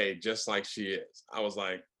today just like she is? I was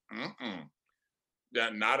like,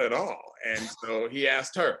 not at all. And so he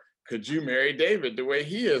asked her, could you marry David the way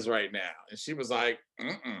he is right now? And she was like,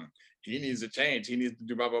 he needs to change. He needs to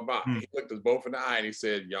do blah, blah, blah. He looked us both in the eye and he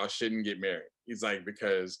said, y'all shouldn't get married. He's like,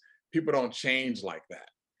 because people don't change like that.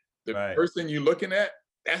 The person you're looking at,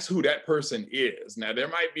 that's who that person is. Now, there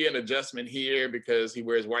might be an adjustment here because he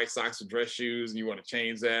wears white socks with dress shoes and you want to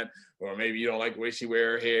change that. Or maybe you don't like the way she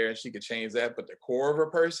wear her hair and she could change that. But the core of a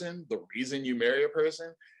person, the reason you marry a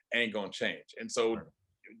person, ain't going to change. And so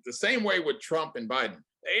the same way with Trump and Biden,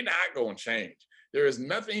 they not going to change. There is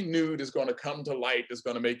nothing new that's going to come to light that's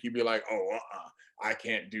going to make you be like, oh, I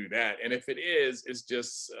can't do that. And if it is, it's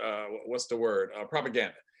just, what's the word?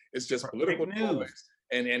 Propaganda. It's just political noise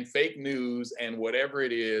and fake news and whatever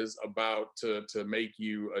it is about to make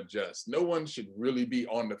you adjust. No one should really be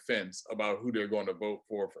on the fence about who they're going to vote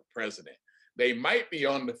for president. They might be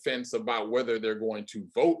on the fence about whether they're going to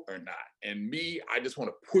vote or not. And me, I just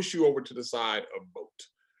want to push you over to the side of vote,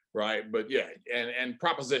 right? But yeah, and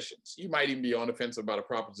propositions. You might even be on the fence about a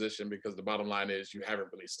proposition because the bottom line is you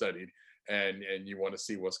haven't really studied and you want to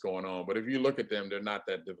see what's going on. But if you look at them, they're not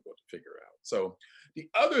that difficult to figure out. So the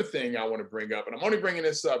other thing I want to bring up, and I'm only bringing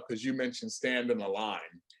this up because you mentioned stand in the line.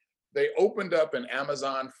 They opened up an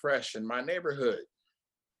Amazon Fresh in my neighborhood,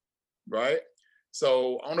 right?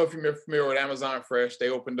 So I don't know if you're familiar with Amazon Fresh. They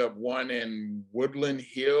opened up one in Woodland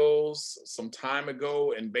Hills some time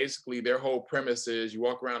ago. And basically their whole premise is you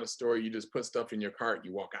walk around the store, you just put stuff in your cart,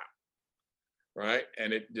 you walk out, right?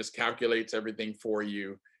 And it just calculates everything for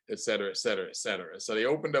you, et cetera, et cetera, et cetera. So they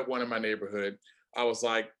opened up one in my neighborhood. I was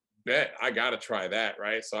like, bet, I got to try that,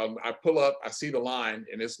 right? So I pull up, I see the line,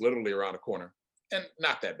 and it's literally around the corner. And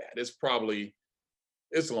not that bad. It's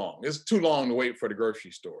long. It's too long to wait for the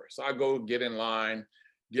grocery store. So I go get in line,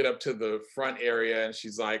 get up to the front area, and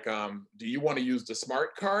she's like, do you want to use the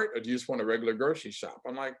smart cart or do you just want a regular grocery shop?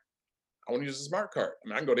 I'm like, I want to use the smart cart. I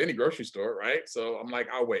mean, I can go to any grocery store, right? So I'm like,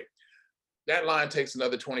 I'll wait. That line takes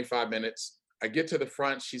another 25 minutes. I get to the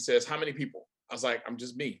front. She says, how many people? I was like, I'm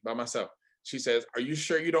just me by myself. She says, are you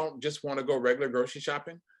sure you don't just want to go regular grocery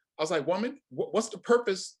shopping? I was like, woman, what's the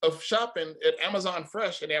purpose of shopping at Amazon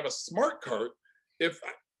Fresh and they have a smart cart?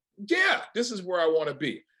 Yeah, this is where I want to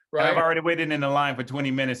be. And I've right? already waited in the line for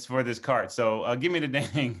 20 minutes for this cart. So give me the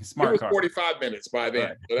dang It smart was card. 45 minutes by then.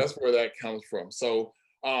 Right. So that's where that comes from. So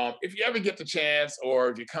if you ever get the chance, or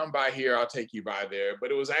if you come by here, I'll take you by there.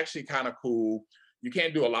 But it was actually kind of cool. You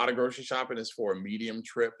can't do a lot of grocery shopping. It's for a medium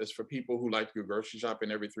trip. It's for people who like to go grocery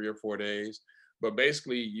shopping every 3 or 4 days. But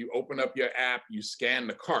basically, you open up your app, you scan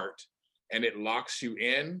the cart, and it locks you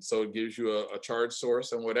in. So it gives you a charge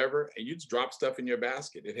source and whatever, and you just drop stuff in your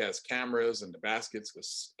basket. It has cameras, and the basket's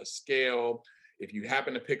a scale. If you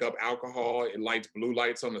happen to pick up alcohol, it lights blue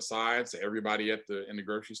lights on the side, so everybody in the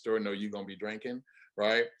grocery store know you're gonna be drinking,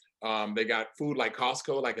 right? They got food like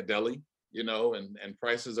Costco, like a deli, and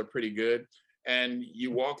prices are pretty good. And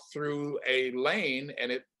you walk through a lane,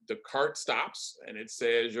 and the cart stops, and it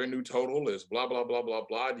says your new total is blah blah blah blah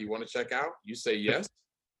blah. Do you want to check out? You say yes.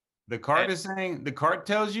 The cart And is saying, the cart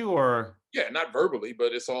tells you, or? yeah, not verbally,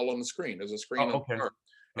 but it's all on the screen. There's a screen on Okay. the cart,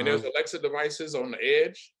 and Uh-huh. there's Alexa devices on the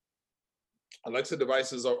edge. Alexa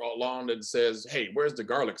devices are along that says, "Hey, where's the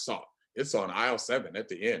garlic salt?" It's on aisle 7 at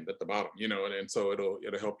the end, at the bottom, and so it'll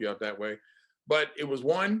help you out that way. But it was,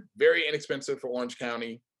 one, very inexpensive for Orange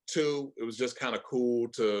County. 2, it was just kind of cool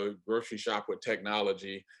to grocery shop with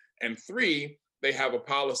technology. And 3, they have a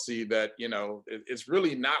policy that it's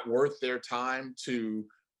really not worth their time to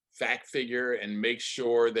fact figure and make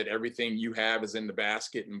sure that everything you have is in the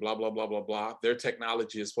basket and blah blah blah blah blah. Their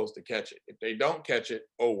technology is supposed to catch it. If they don't catch it,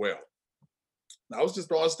 oh well. I was just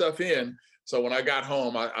throwing stuff in. So when I got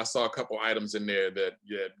home, I saw a couple items in there that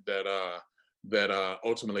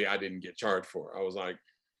ultimately I didn't get charged for. I was like,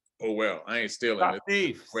 oh well, I ain't stealing Stop it.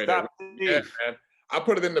 thief. Wait, Stop yeah, thief. man. I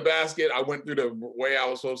put it in the basket. I went through the way I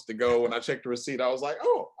was supposed to go. When I checked the receipt, I was like,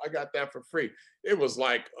 oh, I got that for free. It was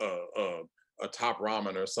like a top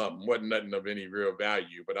ramen or something. Wasn't nothing of any real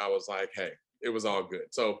value, but I was like, hey, it was all good.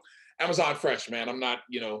 So Amazon Fresh, man. I'm not,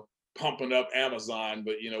 pumping up Amazon,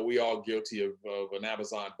 but we all guilty of an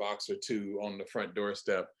Amazon box or two on the front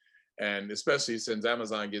doorstep. And especially since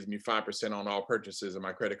Amazon gives me 5% on all purchases and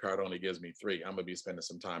my credit card only gives me 3%, I'm gonna be spending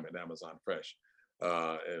some time at Amazon Fresh,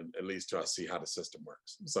 at least till I see how the system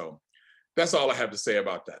works. So that's all I have to say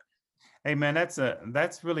about that. Hey man,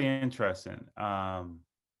 that's really interesting.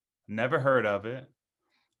 Never heard of it.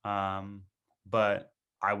 But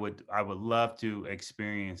I would love to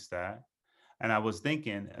experience that. And I was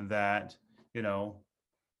thinking that,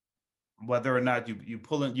 whether or not you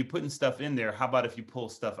putting stuff in there, how about if you pull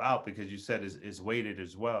stuff out, because you said is weighted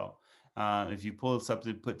as well. If you put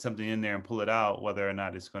something in there and pull it out, whether or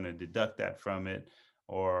not it's going to deduct that from it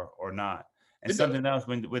or not. And something else,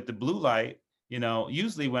 with the blue light,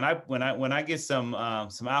 usually when I get some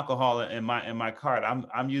alcohol in my cart,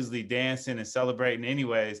 I'm usually dancing and celebrating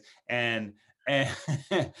anyways, and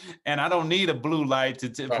and I don't need a blue light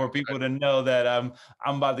for people to know that I'm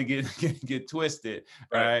about to get twisted,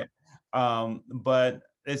 right? But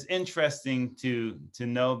it's interesting to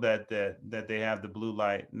know that they have the blue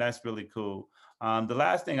light, and that's really cool. The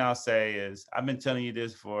last thing I'll say is, I've been telling you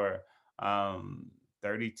this for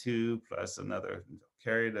 32 plus another,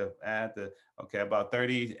 carry the add the about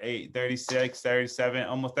 38, 36, 37,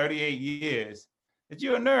 almost 38 years that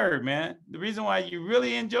you're a nerd, man. The reason why you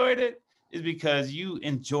really enjoyed it is because you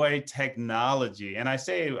enjoy technology. And I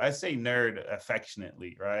say nerd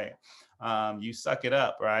affectionately, right? You suck it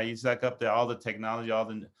up, right? You suck up all the technology,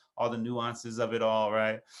 all the nuances of it all,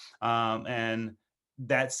 right? And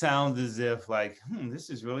that sounds as if like, this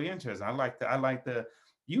is really interesting. I like the.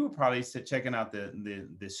 You were probably checking out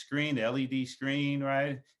the screen, the LED screen,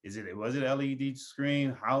 right? Was it LED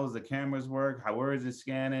screen? How does the cameras work? Where is it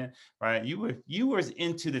scanning? Right? You were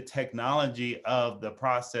into the technology of the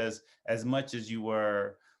process as much as you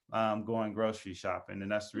were going grocery shopping, and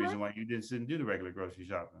that's the reason why you didn't do the regular grocery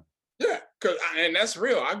shopping. Yeah, and that's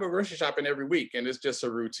real. I go grocery shopping every week, and it's just a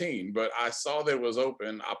routine. But I saw that it was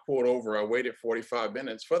open. I pulled over. I waited 45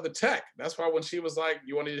 minutes for the tech. That's why when she was like,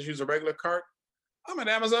 "You want to just use a regular cart?" I'm at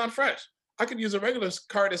Amazon Fresh. I could use a regular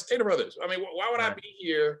cart at Stater Brothers. I mean, why would I be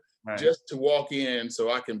here just to walk in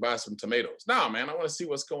so I can buy some tomatoes? No, man, I want to see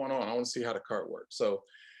what's going on. I want to see how the cart works. So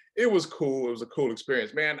it was cool. It was a cool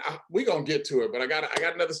experience, man. We're going to get to it, but I got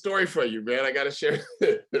another story for you, man. I got to share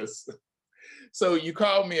this. So you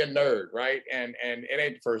called me a nerd, right? And it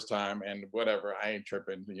ain't the first time, and whatever, I ain't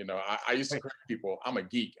tripping. I used to correct people. I'm a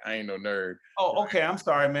geek. I ain't no nerd. Oh, okay. I'm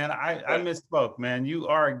sorry, man. I misspoke, man. You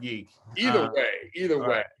are a geek. Either way.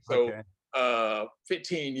 Right. So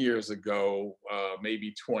 15 years ago,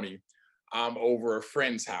 maybe 20, I'm over a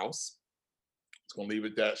friend's house. It's gonna leave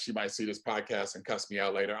it that. She might see this podcast and cuss me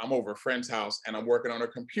out later. I'm over a friend's house and I'm working on her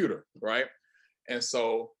computer, right? And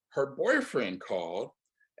so her boyfriend called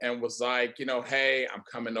and was like, hey, I'm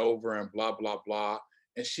coming over and blah, blah, blah.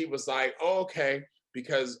 And she was like, oh, okay,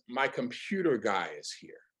 because my computer guy is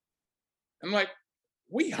here. I'm like,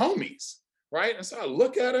 we homies, right? And so I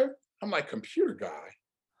look at her, I'm like, computer guy.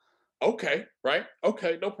 Okay, right?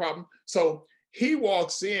 Okay, no problem. So he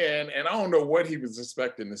walks in, and I don't know what he was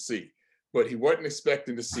expecting to see, but he wasn't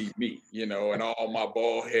expecting to see me, and all my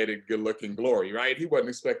bald-headed, good-looking glory, right? He wasn't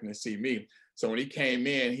expecting to see me. So when he came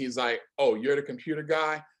in, he's like, oh, you're the computer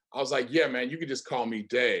guy? I was like, yeah, man, you could just call me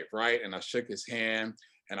Dave, right? And I shook his hand,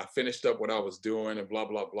 and I finished up what I was doing and blah,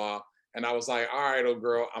 blah, blah. And I was like, all right, old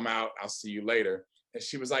girl, I'm out. I'll see you later. And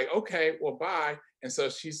she was like, okay, well, bye. And so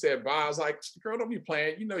she said, bye. I was like, girl, don't be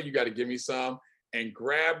playing. You got to give me some. And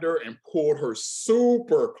grabbed her and pulled her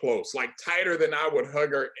super close, like tighter than I would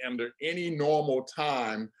hug her under any normal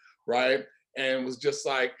time, right? And was just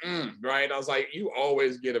like, right? I was like, you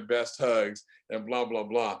always get the best hugs and blah, blah,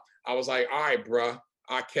 blah. I was like, all right, bruh,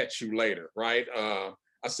 I'll catch you later, right?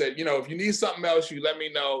 I said, if you need something else, you let me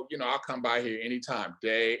know. I'll come by here anytime,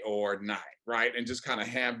 day or night, right? And just kind of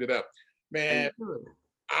hammed it up. Man,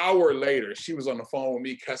 hour later, she was on the phone with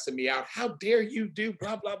me, cussing me out. How dare you do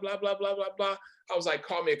blah, blah, blah, blah, blah, blah, blah. I was like,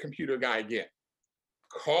 call me a computer guy again.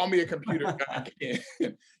 Call me a computer guy again.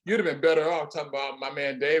 You'd have been better off talking about my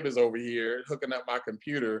man Dave is over here hooking up my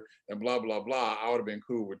computer and blah, blah, blah. I would have been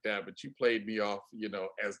cool with that. But you played me off,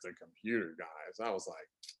 as the computer guy. So I was like,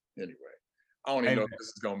 anyway. I don't even know if this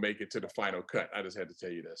is going to make it to the final cut. I just had to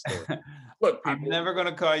tell you that story. Look, people, I'm never going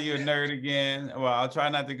to call you a nerd again. Well, I'll try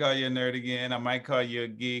not to call you a nerd again. I might call you a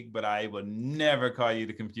geek, but I will never call you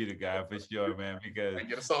the computer guy for sure, man, because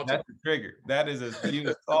that's a trigger. That is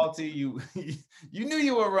you salty. You knew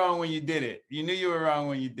you were wrong when you did it. You knew you were wrong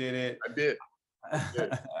when you did it.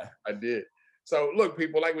 I did. So look,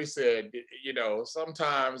 people, like we said,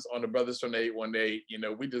 sometimes on the Brothers from the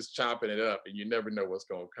 818, we just chopping it up and you never know what's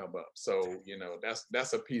going to come up. So,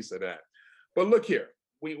 that's a piece of that. But look here,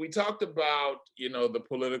 we talked about, the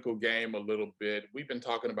political game a little bit. We've been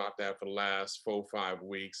talking about that for the last 4-5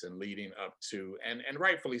 weeks and leading up to, and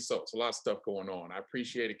rightfully so. It's a lot of stuff going on. I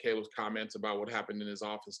appreciated Caleb's comments about what happened in his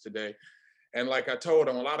office today. And like I told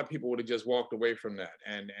him, a lot of people would have just walked away from that.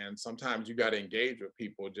 And sometimes you got to engage with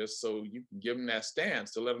people just so you can give them that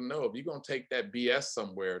stance to let them know if you're going to take that BS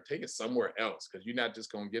somewhere, take it somewhere else, because you're not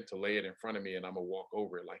just going to get to lay it in front of me and I'm going to walk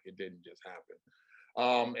over it like it didn't just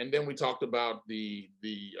happen. And then we talked about the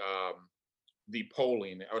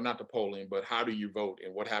polling, or not the polling, but how do you vote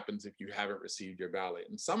and what happens if you haven't received your ballot?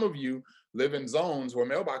 And some of you live in zones where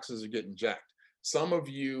mailboxes are getting jacked. Some of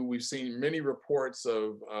you, we've seen many reports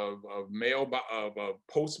of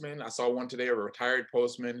postmen. I saw one today, a retired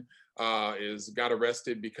postman got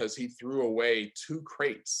arrested because he threw away 2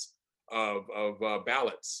 crates of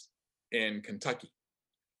ballots in Kentucky,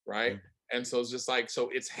 right? And so it's just like, so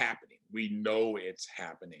it's happening. We know it's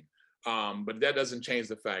happening. But that doesn't change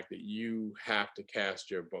the fact that you have to cast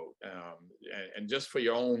your vote. And just for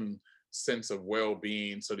your own sense of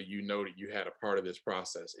well-being, so that you know that you had a part of this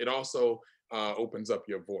process. It also opens up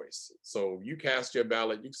your voice. So you cast your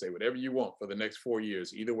ballot, you can say whatever you want for the next 4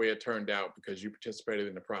 years, either way it turned out, because you participated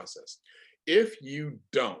in the process. If you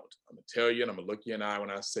don't, I'm gonna tell you, and I'm gonna look you in the eye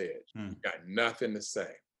when I say it, you got nothing to say.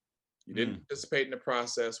 You didn't participate in the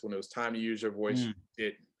process. When it was time to use your voice, you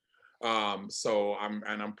didn't. So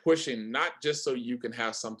I'm pushing, not just so you can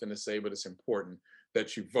have something to say, but it's important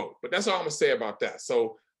that you vote. But that's all I'm gonna say about that.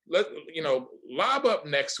 So lob up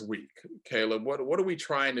next week, Caleb. What are we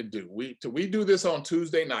trying to do? We do this on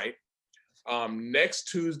Tuesday night. Next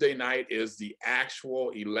Tuesday night is the actual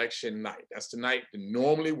election night. That's the night that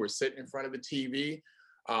normally we're sitting in front of the TV.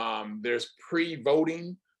 There's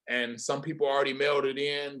pre-voting, and some people already mailed it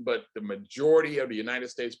in, but the majority of the United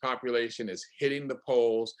States population is hitting the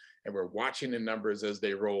polls, and we're watching the numbers as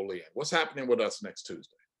they roll in. What's happening with us next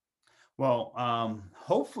Tuesday? Well,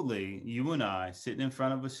 hopefully you and I sitting in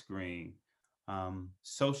front of a screen,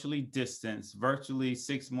 socially distanced, virtually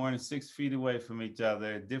 6 feet away from each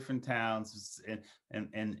other, different towns,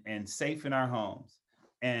 and safe in our homes.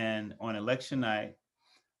 And on election night,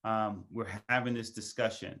 we're having this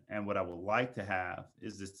discussion. And what I would like to have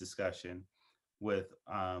is this discussion with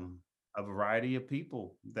a variety of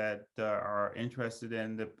people that are interested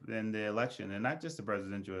in the election, and not just the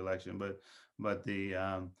presidential election, but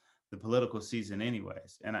the political season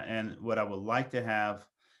anyways. And what I would like to have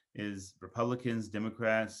is Republicans,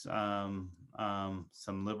 Democrats, some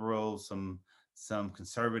liberals, some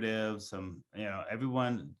conservatives,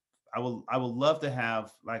 everyone. I would love to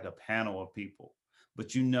have like a panel of people,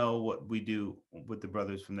 but what we do with the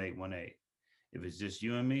Brothers from the 818. If it's just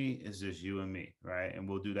you and me, it's just you and me, right? And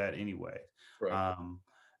we'll do that anyway. Right.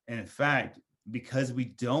 And in fact, because we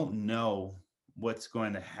don't know what's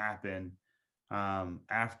going to happen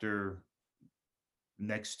after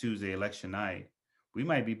next Tuesday, election night, we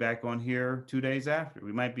might be back on here 2 days after.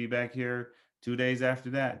 We might be back here 2 days after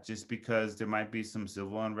that, just because there might be some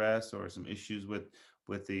civil unrest or some issues with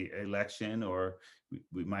the election, or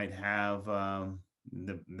we might have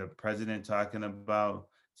the president talking about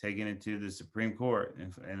taking it to the Supreme Court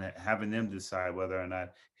and having them decide whether or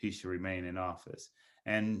not he should remain in office.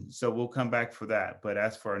 And so we'll come back for that. But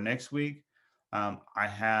as for next week, I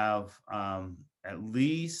have at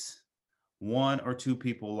least one or two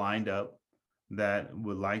people lined up that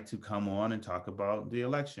would like to come on and talk about the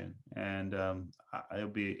election. And it'll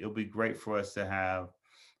be great for us to have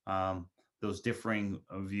those differing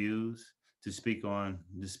views to speak on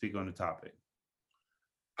the topic.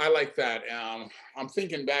 I like that. I'm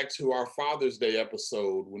thinking back to our Father's Day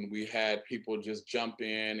episode when we had people just jump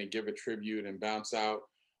in and give a tribute and bounce out.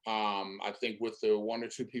 I think with the one or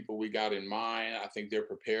two people we got in mind, I think they're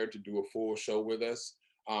prepared to do a full show with us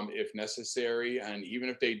if necessary. And even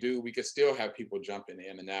if they do, we could still have people jumping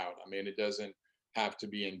in and out. I mean, it doesn't have to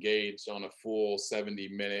be engaged on a full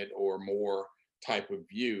 70-minute or more type of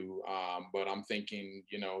view. But I'm thinking,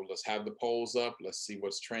 let's have the polls up. Let's see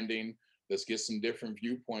what's trending. Let's get some different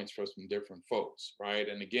viewpoints from some different folks, right?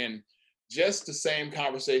 And again, just the same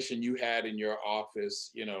conversation you had in your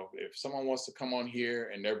office, if someone wants to come on here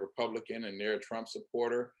and they're Republican and they're a Trump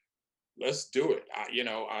supporter, let's do it.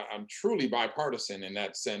 I'm truly bipartisan in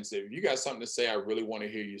that sense. If you got something to say, I really want to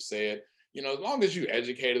hear you say it. As long as you're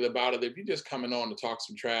educated about it, if you're just coming on to talk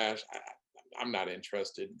some trash, I'm not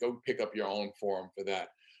interested. Go pick up your own forum for that.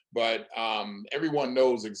 But everyone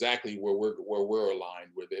knows exactly where we're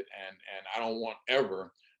aligned with it, and I don't want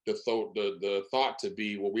ever the thought to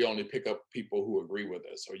be, well, we only pick up people who agree with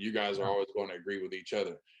us, or you guys are always going to agree with each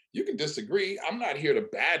other. You can disagree. I'm not here to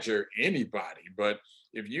badger anybody, but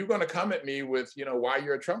if you're going to come at me with, why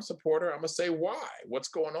you're a Trump supporter, I'm going to say why. What's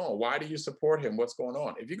going on? Why do you support him? What's going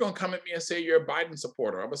on? If you're going to come at me and say you're a Biden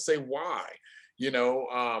supporter, I'm going to say why.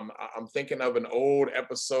 I'm thinking of an old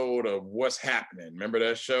episode of What's Happening. Remember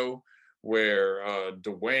that show where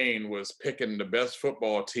Dwayne was picking the best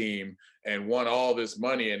football team and won all this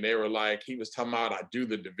money, and they were like, he was talking about, I do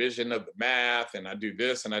the division of the math and I do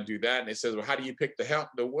this and I do that, and he says, well, how do you pick the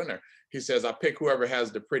winner? He says, I pick whoever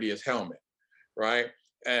has the prettiest helmet, right?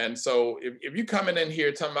 And so if you coming in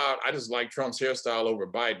here talking about, I just like Trump's hairstyle over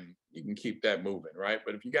Biden, you can keep that moving, right?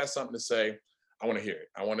 But if you got something to say, I want to hear it.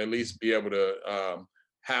 I want to at least be able to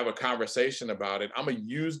have a conversation about it. I'm going to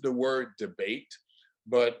use the word debate,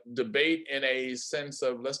 but debate in a sense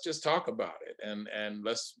of let's just talk about it and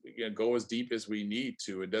let's go as deep as we need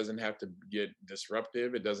to. It doesn't have to get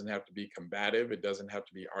disruptive. It doesn't have to be combative. It doesn't have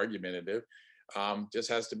to be argumentative. Just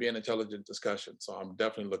has to be an intelligent discussion. So I'm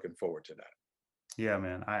definitely looking forward to that. Yeah,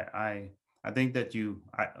 man. I think that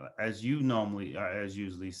as you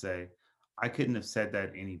usually say, I couldn't have said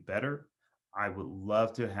that any better. I would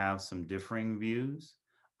love to have some differing views.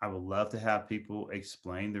 I would love to have people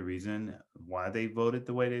explain the reason why they voted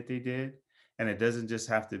the way that they did. And it doesn't just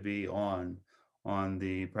have to be on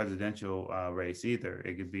the presidential race either.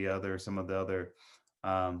 It could be some of the other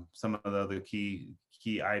key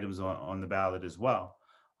items on the ballot as well.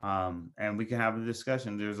 And we can have a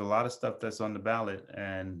discussion. There's a lot of stuff that's on the ballot,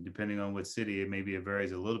 and depending on what city, it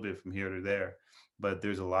varies a little bit from here to there, but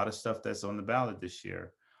there's a lot of stuff that's on the ballot this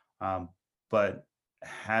year. But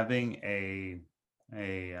having a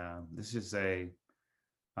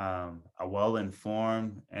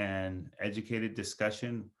well-informed and educated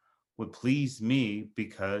discussion would please me,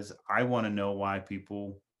 because I want to know why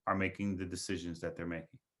people are making the decisions that they're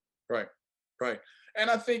making. Right. And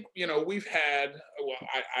I think, we've had,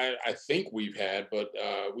 I think we've had, but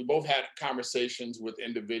we both had conversations with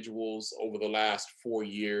individuals over the last 4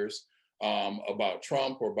 years about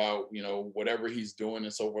Trump or about, whatever he's doing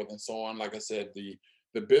and so forth and so on. Like I said,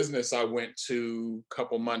 the business I went to a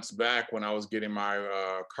couple months back when I was getting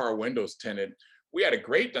my car windows tinted, we had a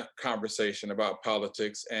great conversation about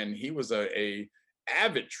politics, and he was a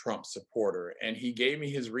avid Trump supporter, and he gave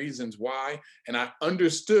me his reasons why, and I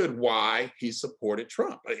understood why he supported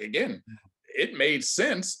Trump. Again, it made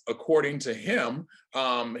sense according to him,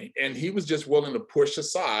 and he was just willing to push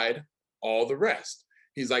aside all the rest.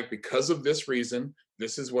 He's like, because of this reason,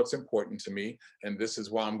 this is what's important to me, and this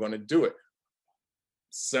is why I'm going to do it.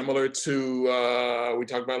 Similar to, we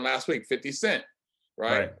talked about last week, 50 Cent,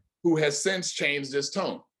 right? Who has since changed his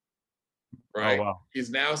tone, right? Oh, wow. He's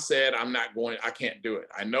now said, I can't do it.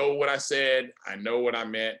 I know what I said, I know what I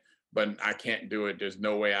meant, but I can't do it. There's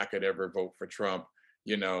no way I could ever vote for Trump,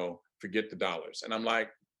 forget the dollars. And I'm like,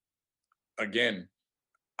 again,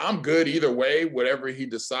 I'm good either way, whatever he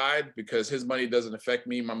decides, because his money doesn't affect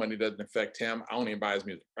me, my money doesn't affect him. I don't even buy his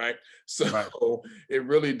music, right? So Right. it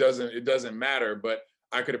really doesn't matter. But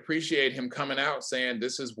I could appreciate him coming out saying,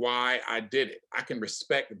 this is why I did it. I can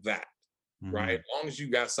respect that, right? As long as you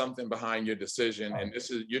got something behind your decision, and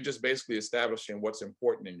you're just basically establishing what's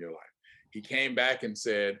important in your life. He came back and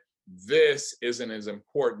said, this isn't as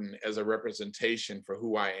important as a representation for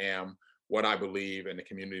who I am, what I believe, and the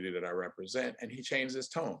community that I represent. And he changed his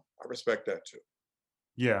tone. I respect that too.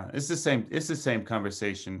 Yeah, it's the same. It's the same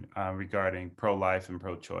conversation regarding pro-life and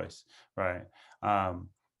pro-choice, right?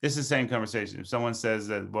 It's the same conversation. If someone says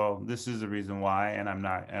that, well, this is the reason why, and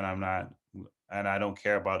I don't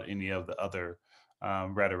care about any of the other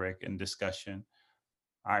rhetoric and discussion.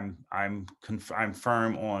 I'm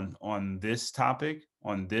firm on this topic,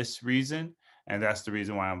 on this reason, and that's the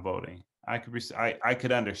reason why I'm voting. I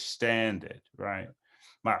could understand it, right?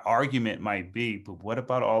 My argument might be, but what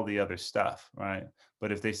about all the other stuff, right?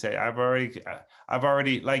 But if they say I've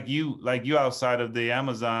already like you outside of the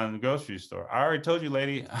Amazon grocery store, I already told you,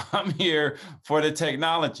 lady, I'm here for the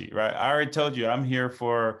technology, right? I already told you I'm here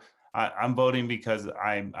for I'm voting because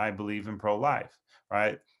I believe in pro-life,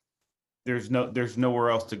 right? There's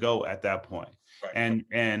nowhere else to go at that point. Right.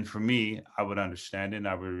 And for me, I would understand it, and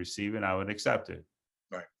I would receive it, and I would accept it.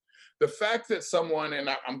 Right. The fact that someone, and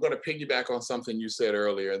I'm going to piggyback on something you said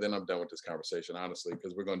earlier, then I'm done with this conversation, honestly,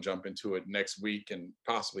 because we're going to jump into it next week and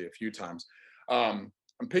possibly a few times. I'm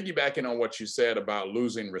piggybacking on what you said about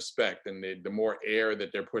losing respect, and the more air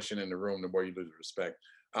that they're pushing in the room, the more you lose respect.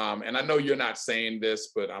 And I know you're not saying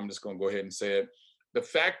this, but I'm just going to go ahead and say it. The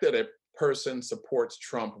fact that a person supports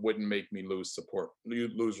Trump wouldn't make me lose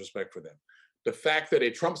respect for them. The fact that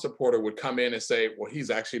a Trump supporter would come in and say, well,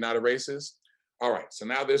 he's actually not a racist. All right, so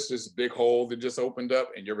now there's this big hole that just opened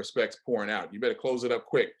up and your respect's pouring out. You better close it up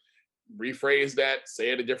quick. Rephrase that,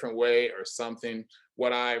 say it a different way or something.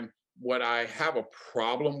 What I have a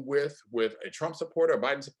problem with a Trump supporter, a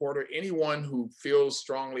Biden supporter, anyone who feels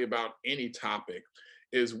strongly about any topic,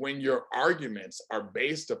 is when your arguments are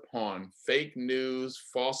based upon fake news,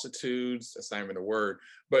 falsitudes, that's not even a word,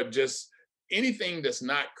 but just anything that's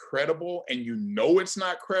not credible, and you know it's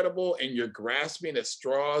not credible, and you're grasping at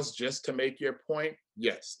straws just to make your point.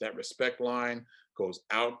 Yes, that respect line goes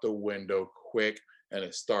out the window quick and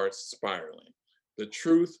it starts spiraling. The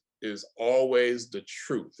truth is always the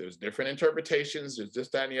truth. There's different interpretations, there's this,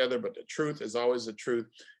 that, and the other, but the truth is always the truth.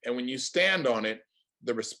 And when you stand on it,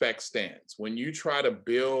 the respect stands. When you try to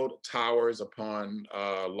build towers upon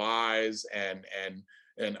lies and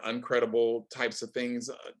uncredible types of things,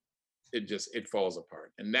 it falls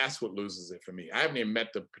apart. And that's what loses it for me. I haven't even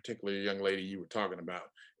met the particular young lady you were talking about,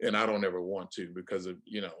 and I don't ever want to, because of,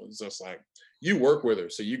 it's just like, you work with her,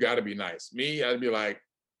 so you got to be nice. Me, I'd be like,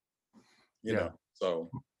 you know, so.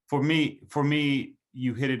 For me,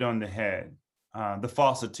 you hit it on the head. The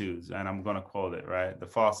falsitudes, and I'm going to quote it, right? The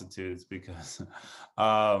falsitudes, because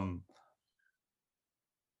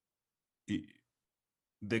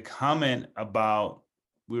the comment about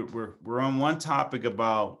we're on one topic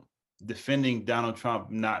about defending Donald Trump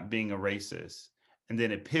not being a racist, and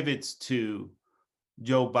then it pivots to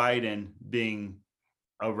Joe Biden being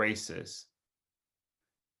a racist.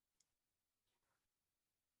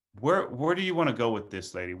 Where do you want to go with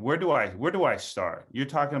this, lady? Where do I start? You're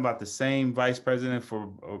talking about the same vice president for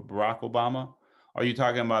Barack Obama? Are you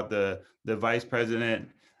talking about the vice president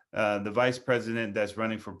that's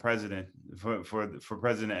running for president for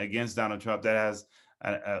president against Donald Trump that has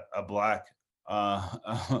a black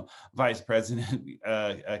vice president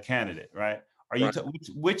candidate, right? Are you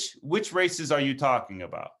which races are you talking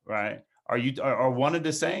about, right? Are one of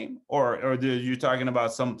the same, or are you talking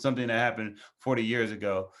about something that happened 40 years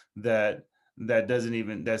ago that's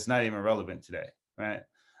not even relevant today, right?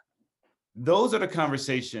 Those are the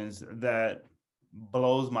conversations that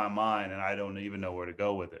blows my mind, and I don't even know where to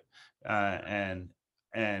go with it. And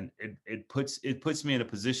it puts me in a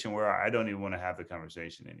position where I don't even want to have the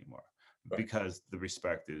conversation anymore, because the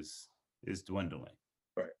respect is dwindling.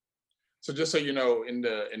 Right. So just so you know, in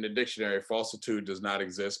the dictionary, falsitude does not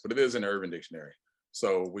exist, but it is in the Urban Dictionary.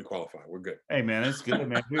 So we qualify. We're good. Hey man, it's good,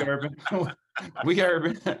 man. We urban. We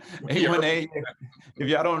urban. 818. If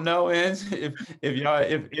y'all don't know, if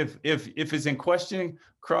it's in question,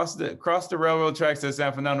 cross the railroad tracks at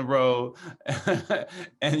San Fernando Road,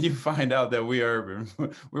 and you find out that we urban.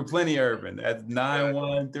 We're plenty urban. That's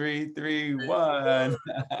 91331.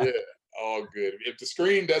 Yeah. All good. If the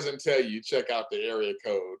screen doesn't tell you, check out the area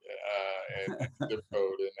code and zip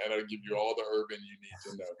code, and that'll give you all the urban you need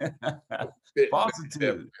to know.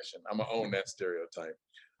 Falsitude. I'm gonna own that stereotype.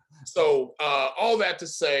 So all that to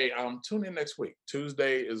say, tune in next week.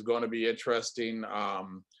 Tuesday is going to be interesting.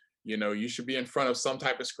 You should be in front of some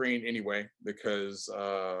type of screen anyway, because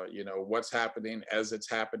what's happening as it's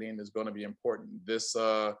happening is going to be important. This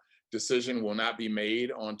decision will not be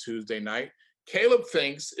made on Tuesday night. Caleb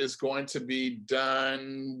thinks it's going to be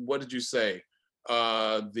done. What did you say?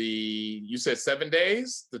 You said 7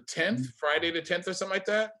 days, the 10th, Friday the 10th or something like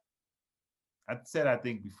that? I said, I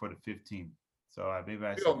think before the 15th. So maybe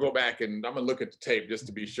We're going to go back and I'm going to look at the tape just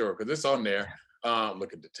to be sure, because it's on there.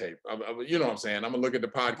 Look at the tape. You know what I'm saying? I'm going to look at the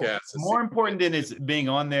podcast. More important than it's being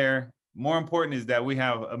on there, more important is that we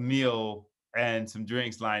have a meal and some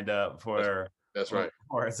drinks lined up for. That's right.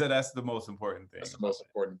 So that's the most important thing. That's the most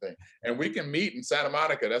important thing. And we can meet in Santa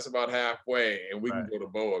Monica. That's about halfway. And we can go to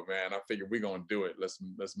Boa, man. I figure we're going to do it. Let's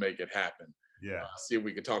make it happen. Yeah. See if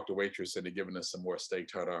we can talk to waitress into giving us some more steak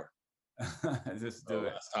tartare. Just do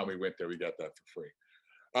it. Last time we went there, we got that for free.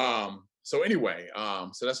 So anyway,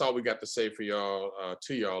 so that's all we got to say for y'all,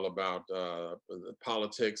 to y'all about the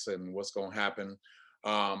politics and what's going to happen.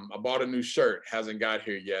 I bought a new shirt, hasn't got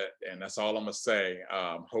here yet, and that's all I'm gonna say.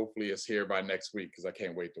 Hopefully it's here by next week, because I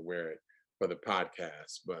can't wait to wear it for the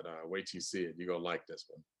podcast. But wait till you see it, you're gonna like this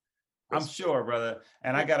one. I'm sure, brother.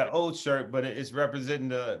 And I got an old shirt, but it's representing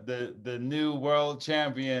the new world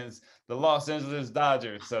champions, the Los Angeles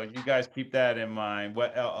Dodgers. So you guys keep that in mind.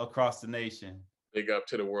 Across the nation. Big up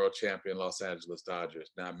to the world champion Los Angeles Dodgers.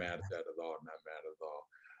 Not mad at that at all. Not mad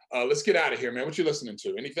at all. Let's get out of here, man. What you listening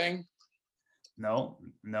to? Anything? No,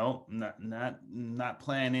 not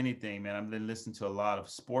playing anything, man. I've been listening to a lot of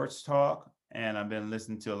sports talk, and I've been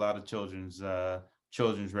listening to a lot of children's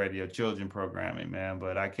radio, children programming, man.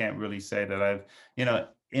 But I can't really say that I've,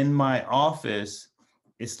 in my office,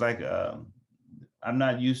 it's like I'm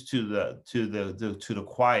not used to the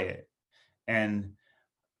quiet, and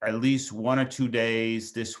at least 1 or 2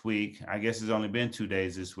 days this week. I guess it's only been 2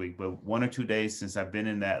 days this week, but 1 or 2 days since I've been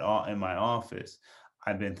in my office,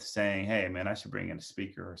 I've been saying, hey man, I should bring in a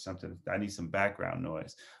speaker or something. I need some background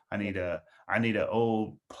noise. I need an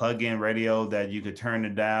old plug-in radio that you could turn the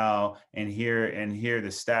dial and hear the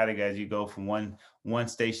static as you go from one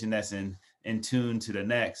station that's in tune to the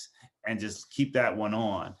next, and just keep that one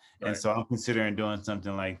on. Right. And so I'm considering doing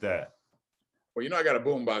something like that. Well, I got a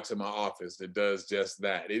boombox in my office that does just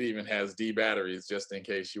that. It even has D batteries just in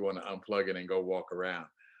case you want to unplug it and go walk around.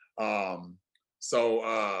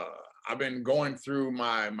 I've been going through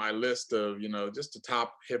my list of, just the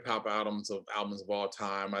top hip hop albums of all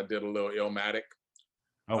time. I did a little Illmatic.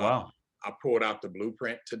 Oh, wow. I pulled out the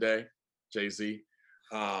Blueprint today, Jay-Z.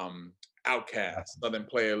 Outkast, Southern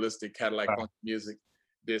Playalistic, Cadillac Funk Music,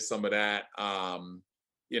 did some of that.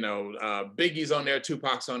 Biggie's on there,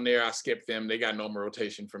 Tupac's on there. I skipped them. They got normal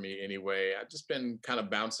rotation for me anyway. I've just been kind of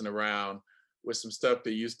bouncing around with some stuff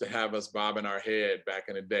that used to have us bobbing our head back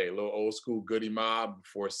in the day. A little old school Goody Mob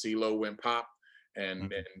before CeeLo went pop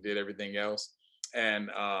and did everything else.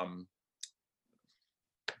 And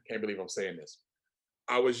can't believe I'm saying this.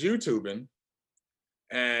 I was YouTubing,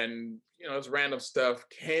 and it's random stuff.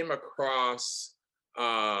 Came across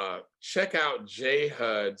check out J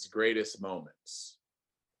Hud's greatest moments.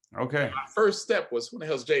 Okay. My first step was, who the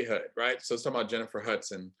hell's J Hud, right? So it's talking about Jennifer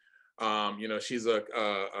Hudson. She's a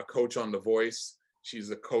coach on The Voice. She's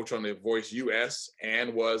a coach on The Voice US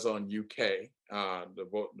and was on UK,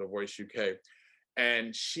 The Voice UK.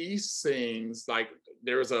 And she sings, like,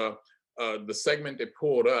 there's the segment that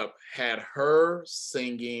pulled up had her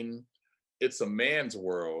singing It's a Man's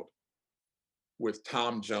World with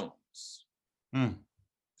Tom Jones.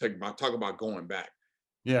 Talk about going back.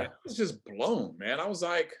 Yeah. It was just blown, man. I was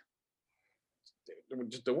like,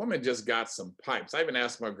 the woman just got some pipes. I even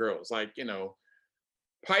asked my girls, like,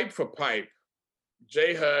 pipe for pipe,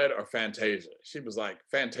 J Hud or Fantasia? She was like,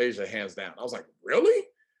 Fantasia, hands down. I was like, really?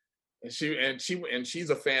 And she's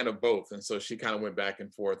a fan of both, and so she kind of went back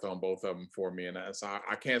and forth on both of them for me. And so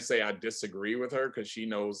I can't say I disagree with her, because she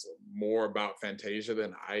knows more about Fantasia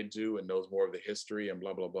than I do and knows more of the history and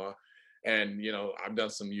blah blah blah. And I've done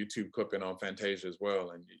some YouTube clipping on Fantasia as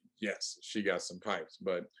well, and yes, she got some pipes.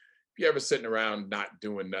 But if you're ever sitting around not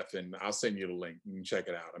doing nothing, I'll send you the link. You can check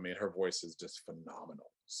it out. I mean, her voice is just phenomenal.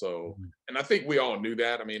 So, and I think we all knew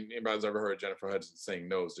that. I mean, anybody's ever heard Jennifer Hudson sing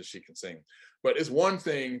knows that she can sing. But it's one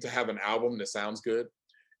thing to have an album that sounds good.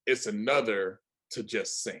 It's another to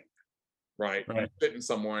just sing, right? You're sitting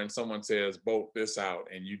somewhere and someone says, bolt this out,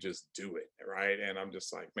 and you just do it, right? And I'm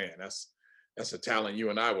just like, man, that's a talent you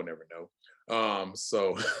and I will never know.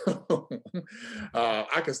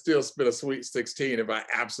 I can still spit a sweet 16 if I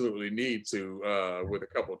absolutely need to with a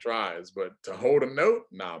couple tries, but to hold a note,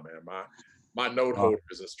 nah, man, my note holder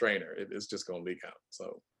is a strainer. It's just gonna leak out.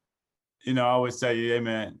 So you know, I always tell you, hey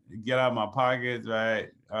man, get out of my pockets, right?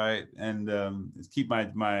 All right. And keep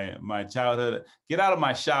my childhood. Get out of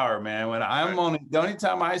my shower, man. When I'm the only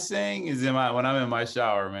time I sing is when I'm in my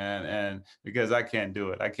shower, man. And because I can't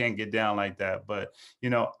do it. I can't get down like that. But you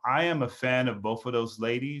know, I am a fan of both of those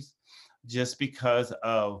ladies just because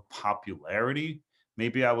of popularity.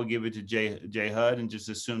 Maybe I would give it to J Hud and just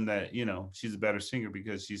assume that, you know, she's a better singer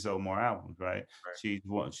because she sold more albums, right?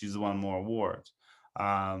 She's won more awards.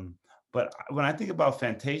 But when I think about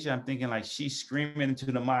Fantasia, I'm thinking like she's screaming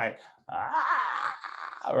into the mic,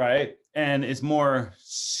 right? And it's more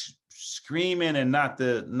screaming and not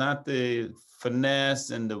the finesse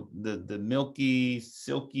and the milky,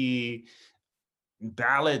 silky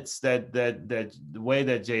ballads that the way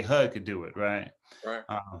that J Hud could do it, right? Right.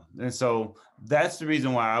 And so that's the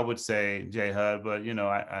reason why I would say J Hud. But you know,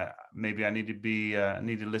 I maybe I need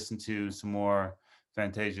to listen to some more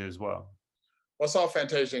Fantasia as well. Well, I saw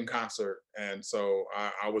Fantasia in concert, and so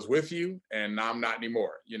I was with you, and now I'm not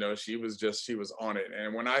anymore. You know, she was on it.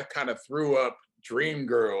 And when I kind of threw up Dream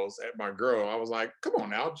Girls at my girl, I was like, come on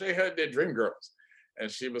now, J Hud did Dream Girls. And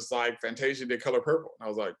she was like, Fantasia did Color Purple. And I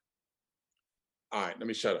was like, all right, let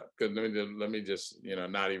me shut up. Because let me just, you know,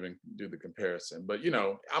 not even do the comparison. But, you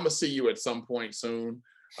know, I'm going to see you at some point soon.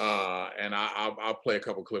 And I'll play a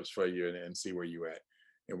couple clips for you and see where you at.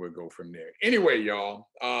 And we'll go from there. Anyway, y'all,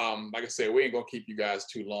 like I said, we ain't gonna keep you guys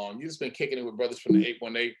too long. You just been kicking it with brothers from the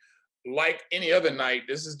 818. Like any other night,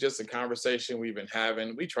 this is just a conversation we've been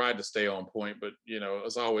having. We tried to stay on point, but you know,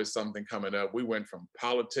 there's always something coming up. We went from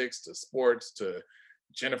politics to sports to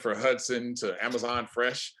Jennifer Hudson to Amazon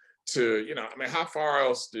Fresh to, you know, I mean, how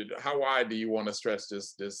wide do you want to stretch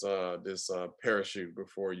this parachute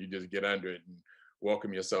before you just get under it and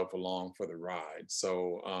welcome yourself along for the ride?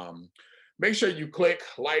 So make sure you click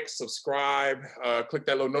like, subscribe, click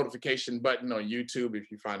that little notification button on YouTube if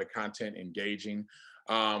you find the content engaging.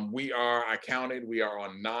 We are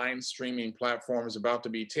on 9 streaming platforms, about to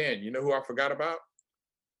be 10. You know who I forgot about?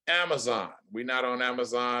 Amazon. We're not on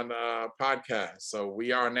Amazon podcast. So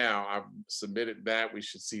we are now. I've submitted that. We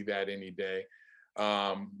should see that any day.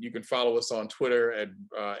 You can follow us on Twitter at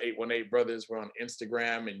 818 Brothers. We're on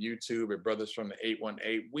Instagram and YouTube at Brothers from the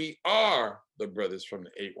 818. We are the Brothers from the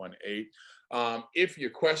 818. If you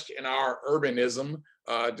question our urbanism,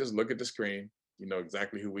 just look at the screen. You know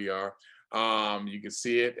exactly who we are. You can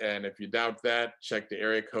see it. And if you doubt that, check the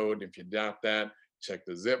area code. If you doubt that, check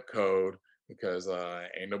the zip code, because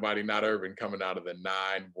ain't nobody not urban coming out of the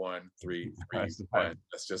 91331.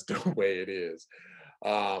 That's just the way it is.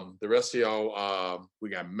 The rest of y'all, we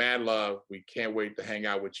got mad love. We can't wait to hang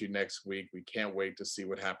out with you next week. We can't wait to see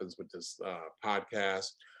what happens with this podcast.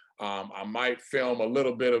 I might film a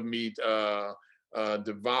little bit of me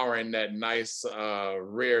devouring that nice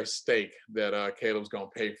rare steak that Caleb's gonna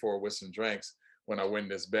pay for with some drinks when I win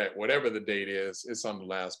this bet. Whatever the date is, it's on the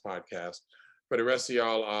last podcast. For the rest of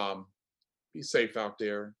y'all, be safe out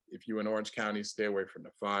there. If you're in Orange County, stay away from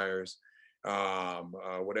the fires.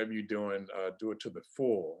 Whatever you're doing, do it to the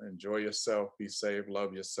full. Enjoy yourself, be safe,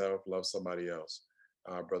 love yourself, love somebody else.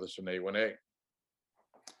 Brothers from 818.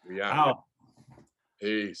 We out.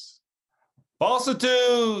 Peace.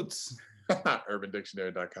 Falsitudes.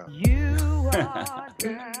 UrbanDictionary.com. You are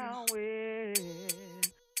down with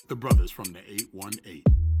The Brothers from the 818.